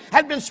army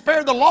had been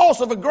spared the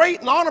loss of a great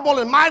and honorable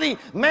and mighty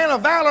man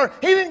of valor.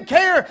 He didn't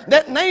care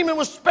that Naaman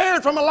was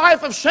spared from a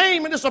life of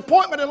shame and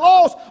disappointment and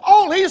loss.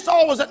 All he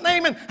saw was that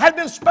Naaman had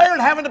been spared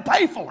having to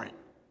pay for it.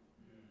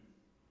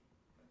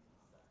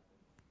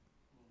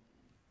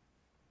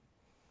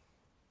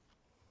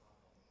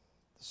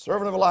 The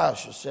servant of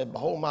Elisha said,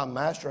 Behold, my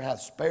master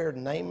hath spared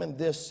Naaman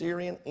this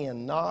Syrian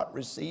in not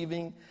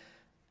receiving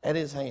at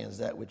his hands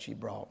that which he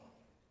brought.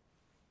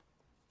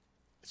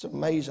 It's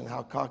amazing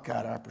how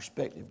cockeyed our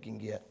perspective can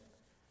get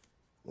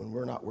when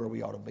we're not where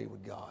we ought to be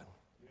with God.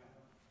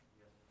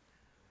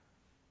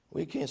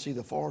 We can't see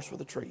the forest for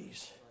the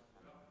trees.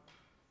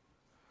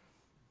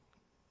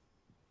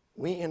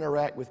 We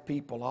interact with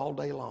people all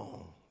day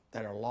long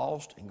that are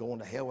lost and going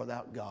to hell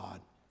without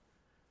God,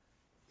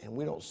 and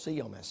we don't see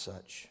them as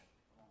such.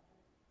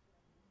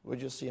 We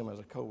just see them as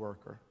a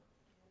coworker,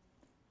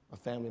 a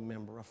family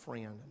member, a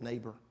friend, a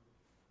neighbor,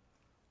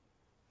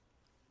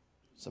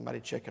 somebody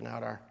checking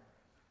out our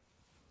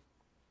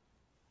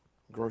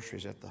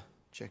groceries at the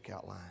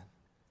checkout line,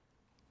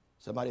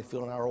 somebody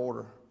filling our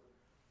order,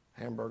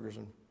 hamburgers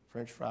and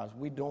French fries.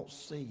 We don't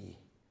see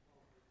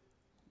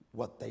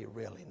what they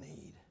really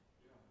need.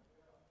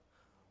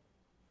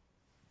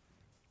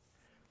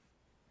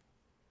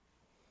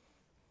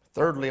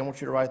 Thirdly, I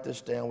want you to write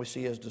this down. We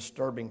see his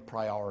disturbing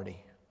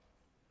priority.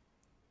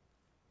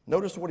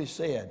 Notice what he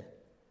said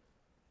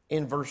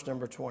in verse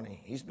number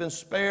 20. He's been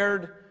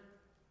spared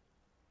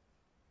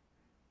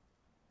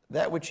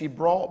that which he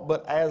brought,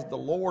 but as the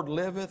Lord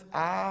liveth,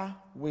 I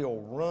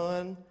will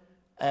run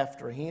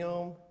after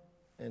him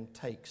and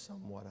take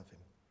somewhat of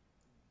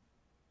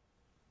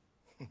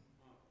him.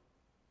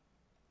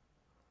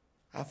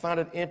 I find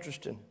it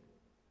interesting.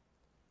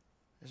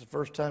 It's the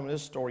first time in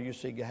this story you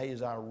see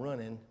Gehazi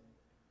running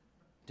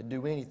to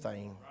do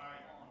anything.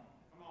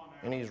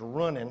 And he's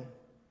running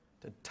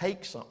to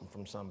take something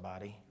from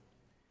somebody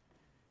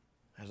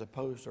as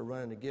opposed to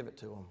running to give it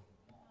to them.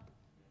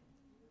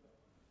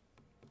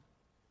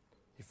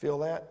 You feel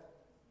that?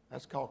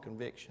 That's called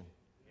conviction.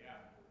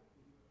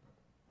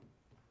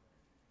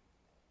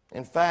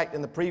 In fact,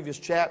 in the previous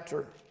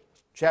chapter,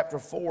 chapter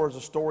 4 is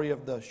a story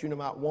of the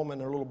Shunammite woman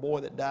and her little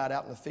boy that died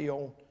out in the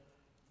field.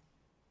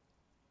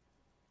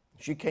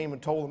 She came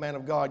and told the man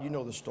of God, you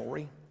know the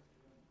story.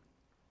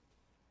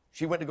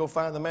 She went to go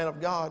find the man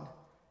of God.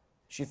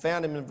 She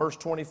found him in verse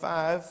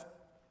 25.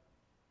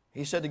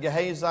 He said to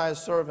Gehazi his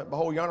servant,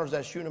 Behold, yonder is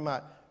that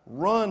Shunammite.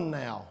 Run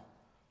now,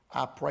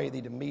 I pray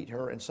thee, to meet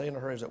her, and say unto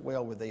her, Is it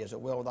well with thee? Is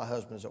it well with thy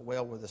husband? Is it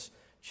well with this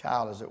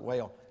child? Is it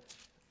well?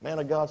 Man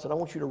of God said, I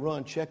want you to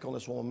run, check on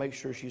this woman, make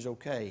sure she's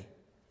okay.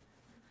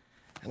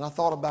 And I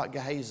thought about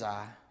Gehazi.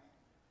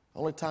 The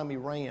only time he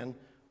ran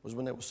was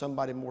when there was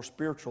somebody more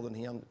spiritual than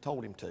him that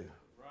told him to. Right.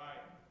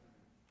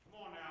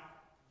 Come on now.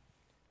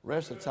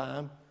 Rest of the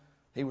time,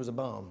 he was a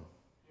bum.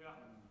 Yeah.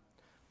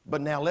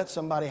 But now let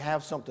somebody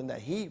have something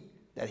that he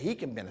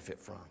can benefit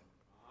from.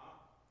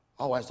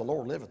 Oh, as the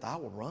Lord liveth, I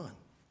will run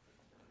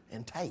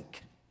and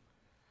take.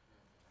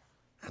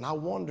 And I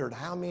wondered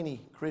how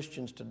many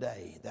Christians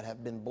today that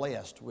have been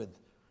blessed with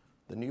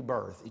the new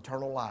birth,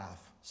 eternal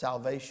life,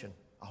 salvation,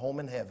 a home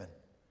in heaven.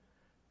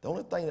 The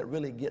only thing that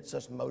really gets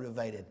us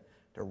motivated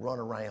to run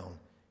around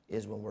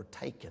is when we're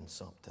taking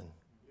something.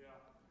 Yeah.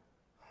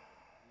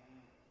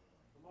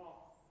 Come on.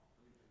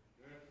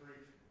 Good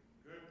preach.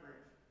 Good preach.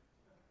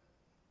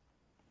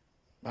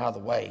 By the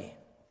way,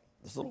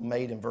 this little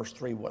maid in verse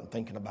 3 wasn't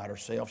thinking about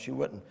herself. She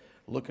wasn't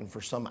looking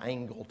for some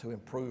angle to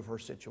improve her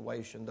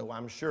situation, though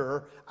I'm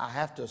sure, I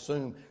have to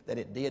assume that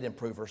it did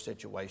improve her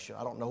situation.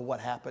 I don't know what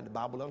happened. The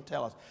Bible doesn't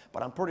tell us.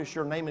 But I'm pretty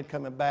sure Naaman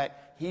coming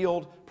back,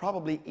 healed,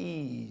 probably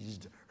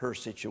eased her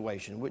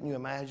situation. Wouldn't you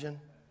imagine?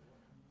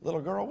 Little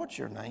girl, what's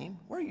your name?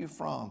 Where are you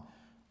from?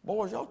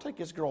 Boys, y'all take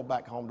this girl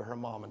back home to her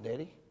mom and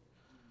daddy.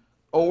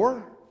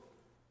 Or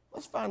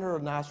let's find her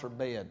a nicer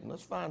bed, and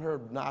let's find her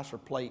a nicer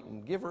plate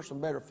and give her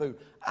some better food.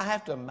 I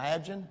have to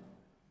imagine,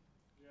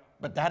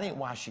 but that ain't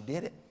why she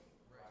did it.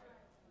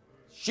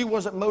 She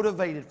wasn't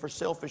motivated for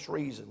selfish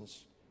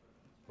reasons.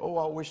 Oh,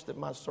 I wish that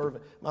my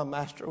servant, my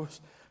master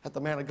was at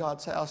the man of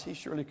God's house. He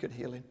surely could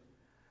heal him.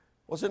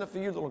 What's in it for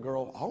you, little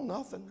girl? Oh,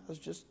 nothing. I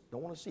just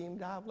don't want to see him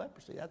die of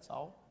leprosy, that's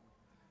all.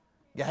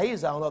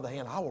 Gehazi, on the other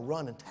hand, I will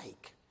run and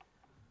take.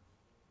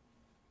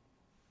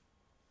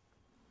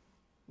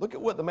 Look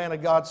at what the man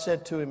of God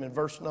said to him in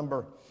verse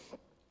number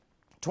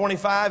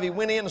 25. He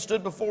went in and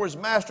stood before his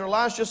master.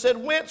 Elisha said,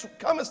 Whence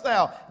comest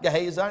thou?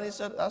 Gehazi, and he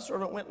said, Thy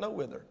servant went no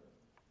whither.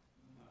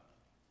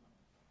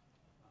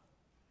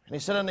 And he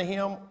said unto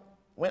him,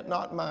 Went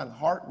not mine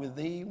heart with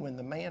thee when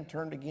the man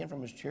turned again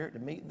from his chariot to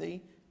meet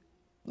thee?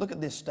 Look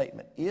at this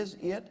statement. Is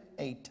it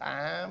a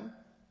time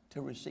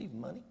to receive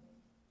money?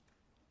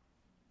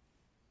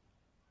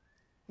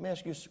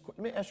 Let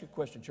me ask you a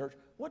question, church.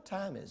 What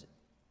time is it?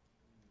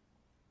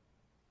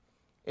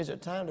 Is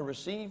it time to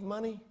receive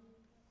money?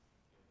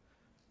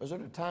 Or is it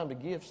a time to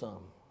give some?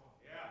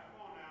 Yeah,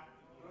 come on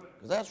now.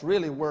 Because that's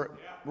really where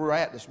we're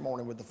at this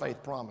morning with the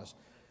faith promise.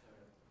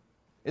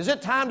 Is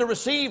it time to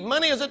receive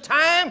money? Is it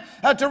time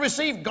to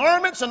receive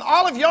garments and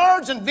olive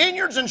yards and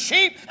vineyards and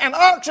sheep and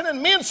oxen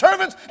and men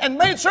servants and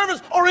maid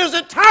servants? Or is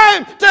it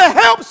time to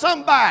help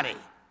somebody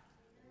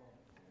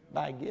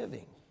by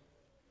giving?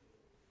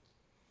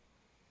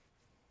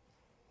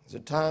 Is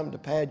it time to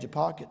pad your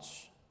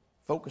pockets,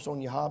 focus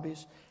on your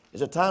hobbies?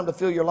 Is it time to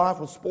fill your life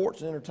with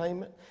sports and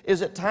entertainment?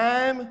 Is it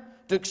time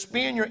to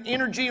expend your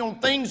energy on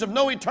things of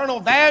no eternal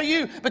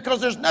value because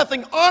there's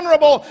nothing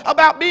honorable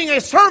about being a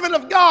servant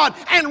of God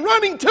and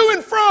running to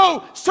and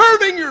fro,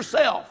 serving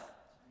yourself?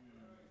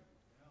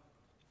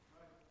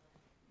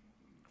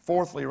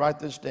 Fourthly, write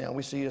this down.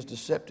 We see his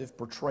deceptive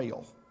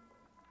portrayal.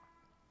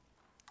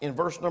 In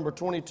verse number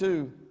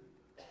 22,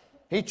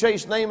 he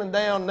chased Naaman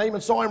down. Naaman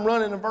saw him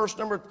running in verse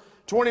number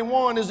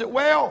 21. Is it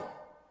well?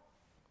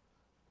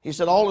 He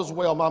said, all is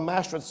well. My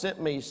master hath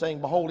sent me,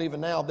 saying, behold,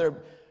 even now there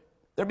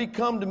be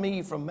come to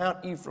me from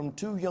Mount Ephraim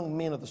 2 young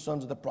men of the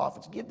sons of the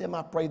prophets. Give them,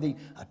 I pray thee,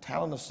 a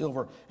talent of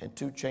silver and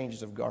 2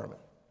 changes of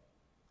garment.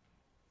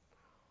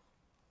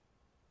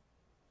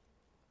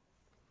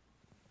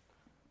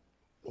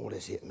 Oh,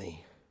 this hit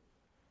me.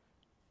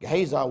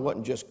 Gehazi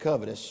wasn't just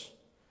covetous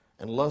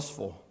and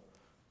lustful,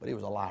 but he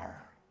was a liar.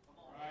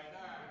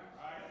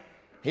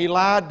 He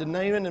lied to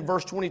Naaman in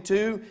verse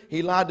 22.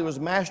 He lied to his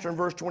master in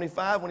verse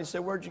 25 when he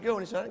said, where'd you go?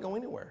 And he said, I didn't go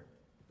anywhere.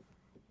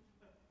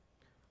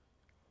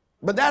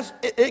 But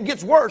it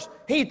gets worse.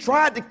 He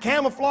tried to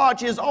camouflage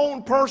his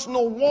own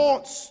personal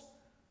wants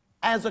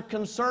as a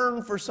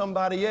concern for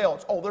somebody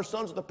else. Oh, their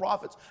sons of the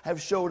prophets have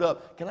showed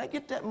up. Can I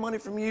get that money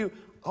from you?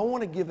 I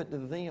want to give it to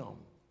them.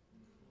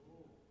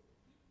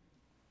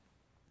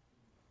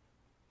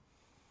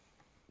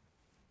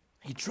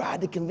 He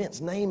tried to convince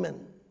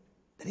Naaman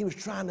that he was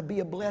trying to be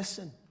a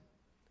blessing,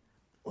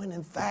 when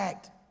in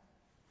fact,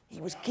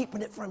 he was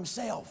keeping it for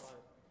himself.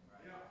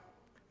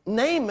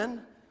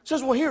 Naaman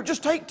says, well, here,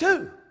 just take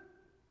 2.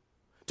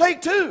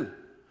 Take 2.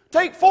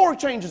 Take 4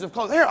 changes of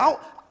clothes. Here, I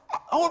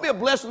want to be a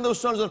blessing to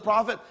those sons of the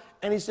prophet.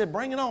 And he said,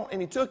 bring it on.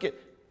 And he took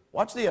it.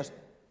 Watch this.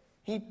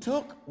 He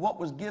took what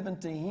was given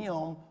to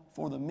him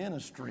for the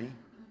ministry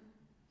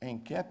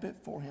and kept it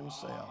for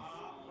himself.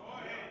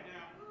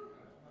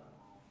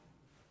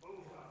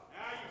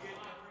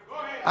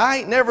 I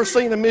ain't never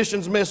seen a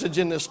missions message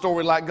in this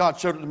story like God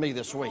showed it to me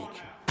this week.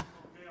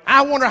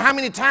 I wonder how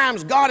many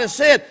times God has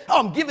said, oh,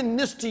 I'm giving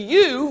this to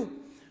you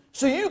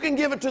so you can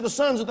give it to the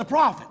sons of the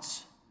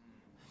prophets.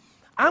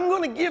 I'm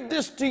going to give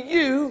this to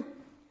you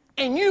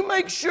and you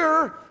make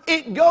sure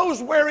it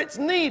goes where it's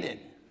needed.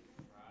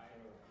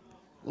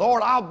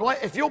 Lord,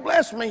 if you'll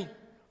bless me,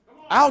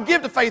 I'll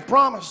give the faith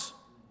promise.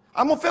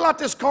 I'm going to fill out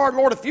this card,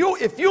 Lord, if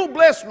you'll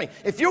bless me,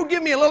 if you'll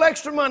give me a little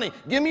extra money,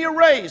 give me a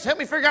raise, help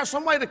me figure out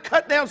some way to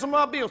cut down some of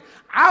my bills,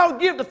 I'll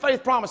give the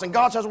faith promise. And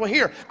God says, well,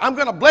 here, I'm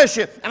going to bless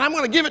you, and I'm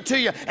going to give it to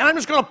you, and I'm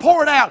just going to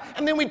pour it out.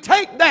 And then we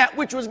take that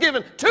which was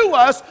given to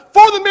us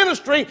for the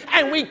ministry,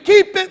 and we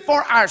keep it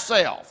for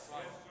ourselves.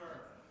 Yes,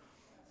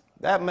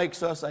 that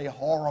makes us a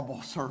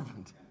horrible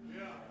servant.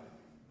 Yeah.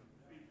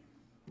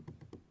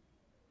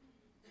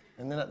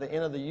 And then at the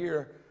end of the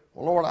year,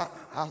 well, Lord,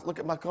 I look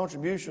at my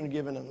contribution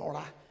given, and Lord,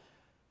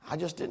 I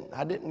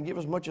didn't give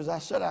as much as I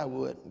said I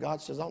would.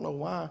 God says, I don't know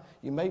why.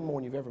 You made more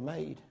than you've ever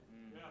made.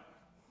 Yeah.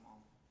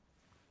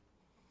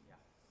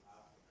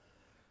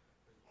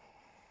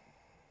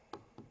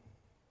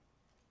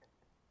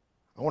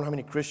 I wonder how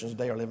many Christians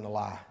today are living a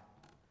lie.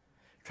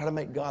 Try to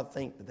make God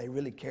think that they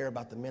really care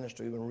about the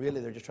ministry when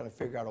really they're just trying to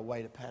figure out a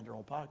way to pad their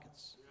own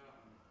pockets.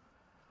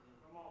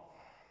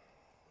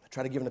 They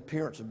try to give an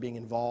appearance of being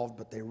involved,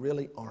 but they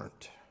really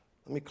aren't.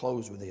 Let me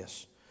close with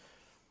this.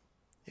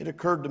 It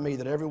occurred to me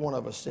that every one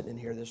of us sitting in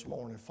here this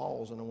morning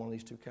falls into one of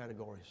these 2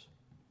 categories.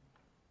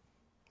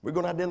 We're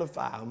going to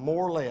identify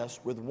more or less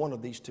with one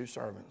of these 2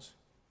 servants.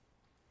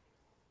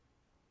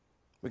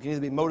 We can either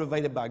be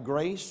motivated by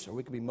grace or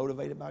we can be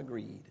motivated by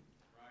greed.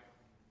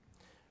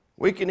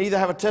 We can either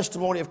have a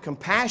testimony of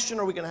compassion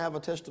or we can have a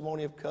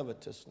testimony of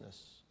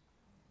covetousness.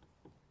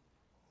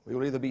 We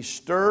will either be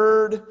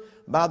stirred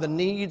by the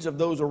needs of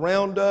those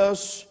around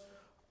us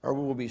or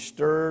we will be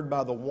stirred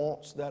by the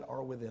wants that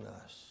are within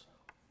us.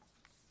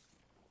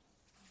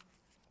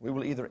 We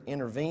will either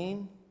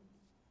intervene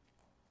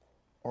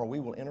or we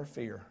will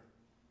interfere.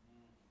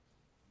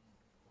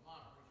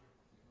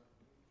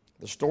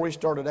 The story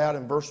started out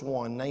in verse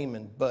 1,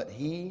 Naaman, but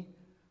he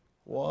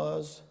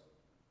was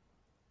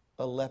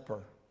a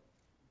leper.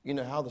 You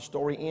know how the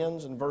story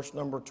ends in verse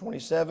number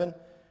 27?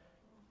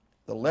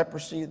 The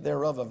leprosy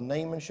thereof of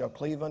Naaman shall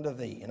cleave unto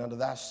thee, and unto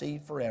thy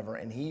seed forever.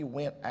 And he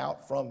went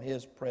out from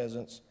his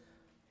presence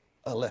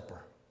a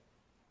leper.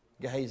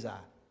 Gehazi.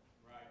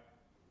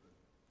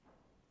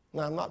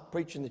 Now, I'm not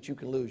preaching that you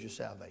can lose your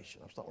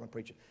salvation. That's not what I'm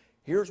preaching.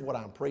 Here's what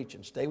I'm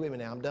preaching. Stay with me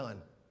now. I'm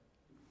done.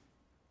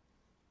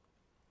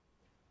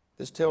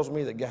 This tells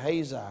me that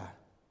Gehazi,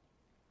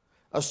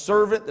 a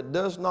servant that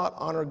does not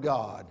honor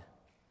God,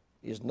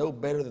 is no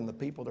better than the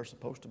people they're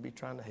supposed to be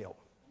trying to help.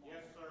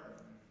 Yes, sir.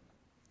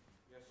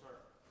 Yes, sir.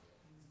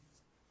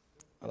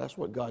 Now, that's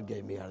what God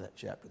gave me out of that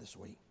chapter this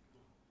week.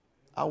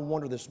 I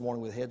wonder this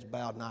morning with heads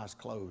bowed and eyes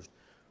closed,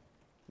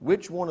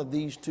 which one of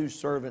these two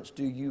servants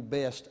do you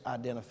best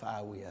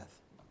identify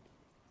with?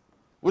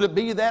 Would it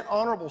be that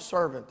honorable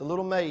servant, the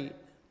little maid?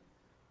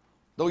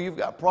 Though you've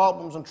got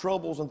problems and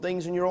troubles and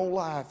things in your own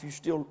life, you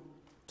still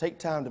take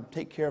time to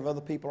take care of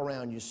other people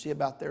around you, see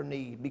about their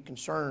need, be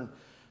concerned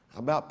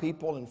about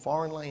people in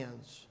foreign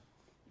lands.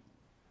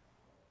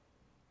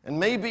 And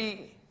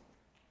maybe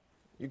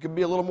you could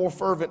be a little more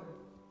fervent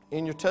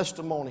in your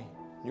testimony,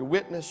 your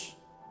witness.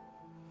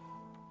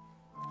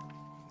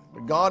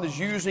 But God is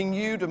using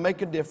you to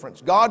make a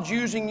difference. God's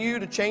using you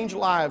to change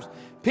lives.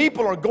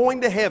 People are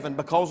going to heaven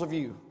because of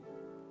you.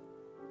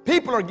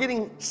 People are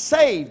getting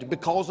saved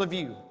because of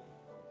you.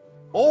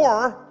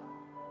 Or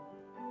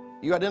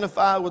you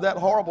identify with that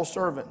horrible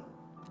servant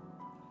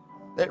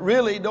that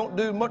really don't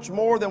do much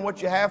more than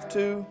what you have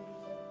to.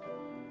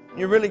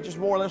 You're really just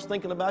more or less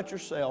thinking about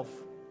yourself.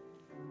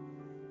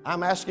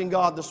 I'm asking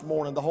God this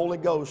morning, the Holy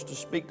Ghost, to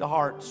speak to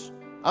hearts.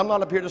 I'm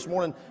not up here this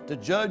morning to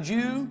judge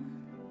you.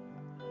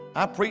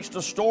 I preached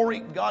a story.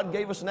 God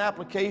gave us an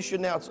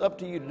application. Now it's up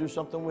to you to do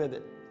something with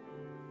it.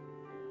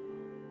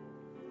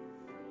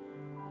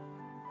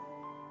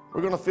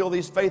 We're going to fill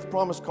these faith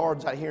promise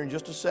cards out here in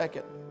just a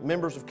second.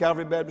 Members of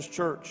Calvary Baptist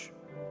Church.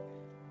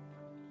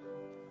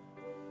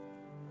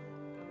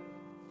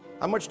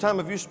 How much time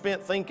have you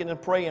spent thinking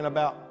and praying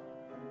about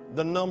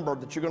the number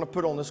that you're going to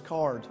put on this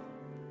card?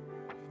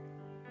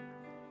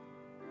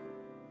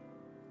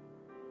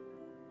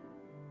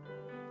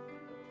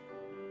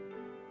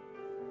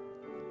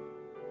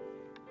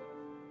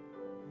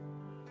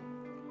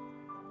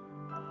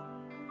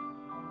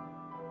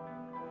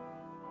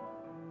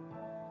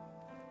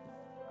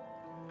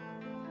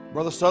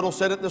 Brother Suttle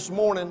said it this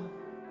morning.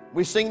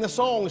 We sing the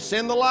song,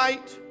 Send the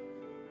Light.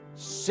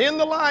 Send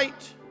the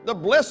light, the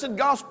blessed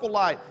gospel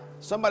light.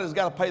 Somebody's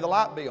got to pay the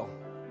light bill.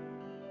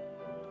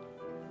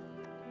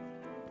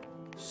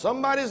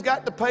 Somebody's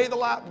got to pay the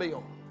light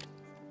bill.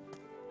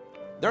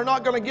 They're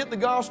not going to get the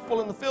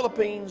gospel in the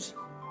Philippines.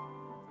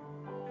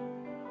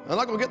 They're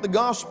not going to get the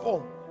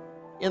gospel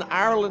in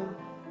Ireland.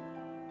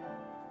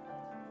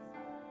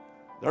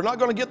 They're not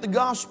going to get the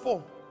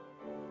gospel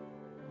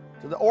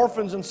to the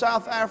orphans in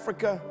South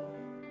Africa,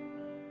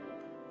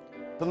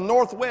 to the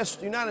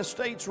Northwest United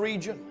States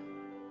region,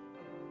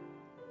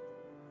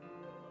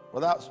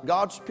 without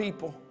God's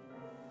people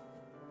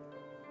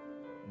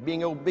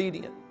being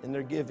obedient in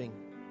their giving.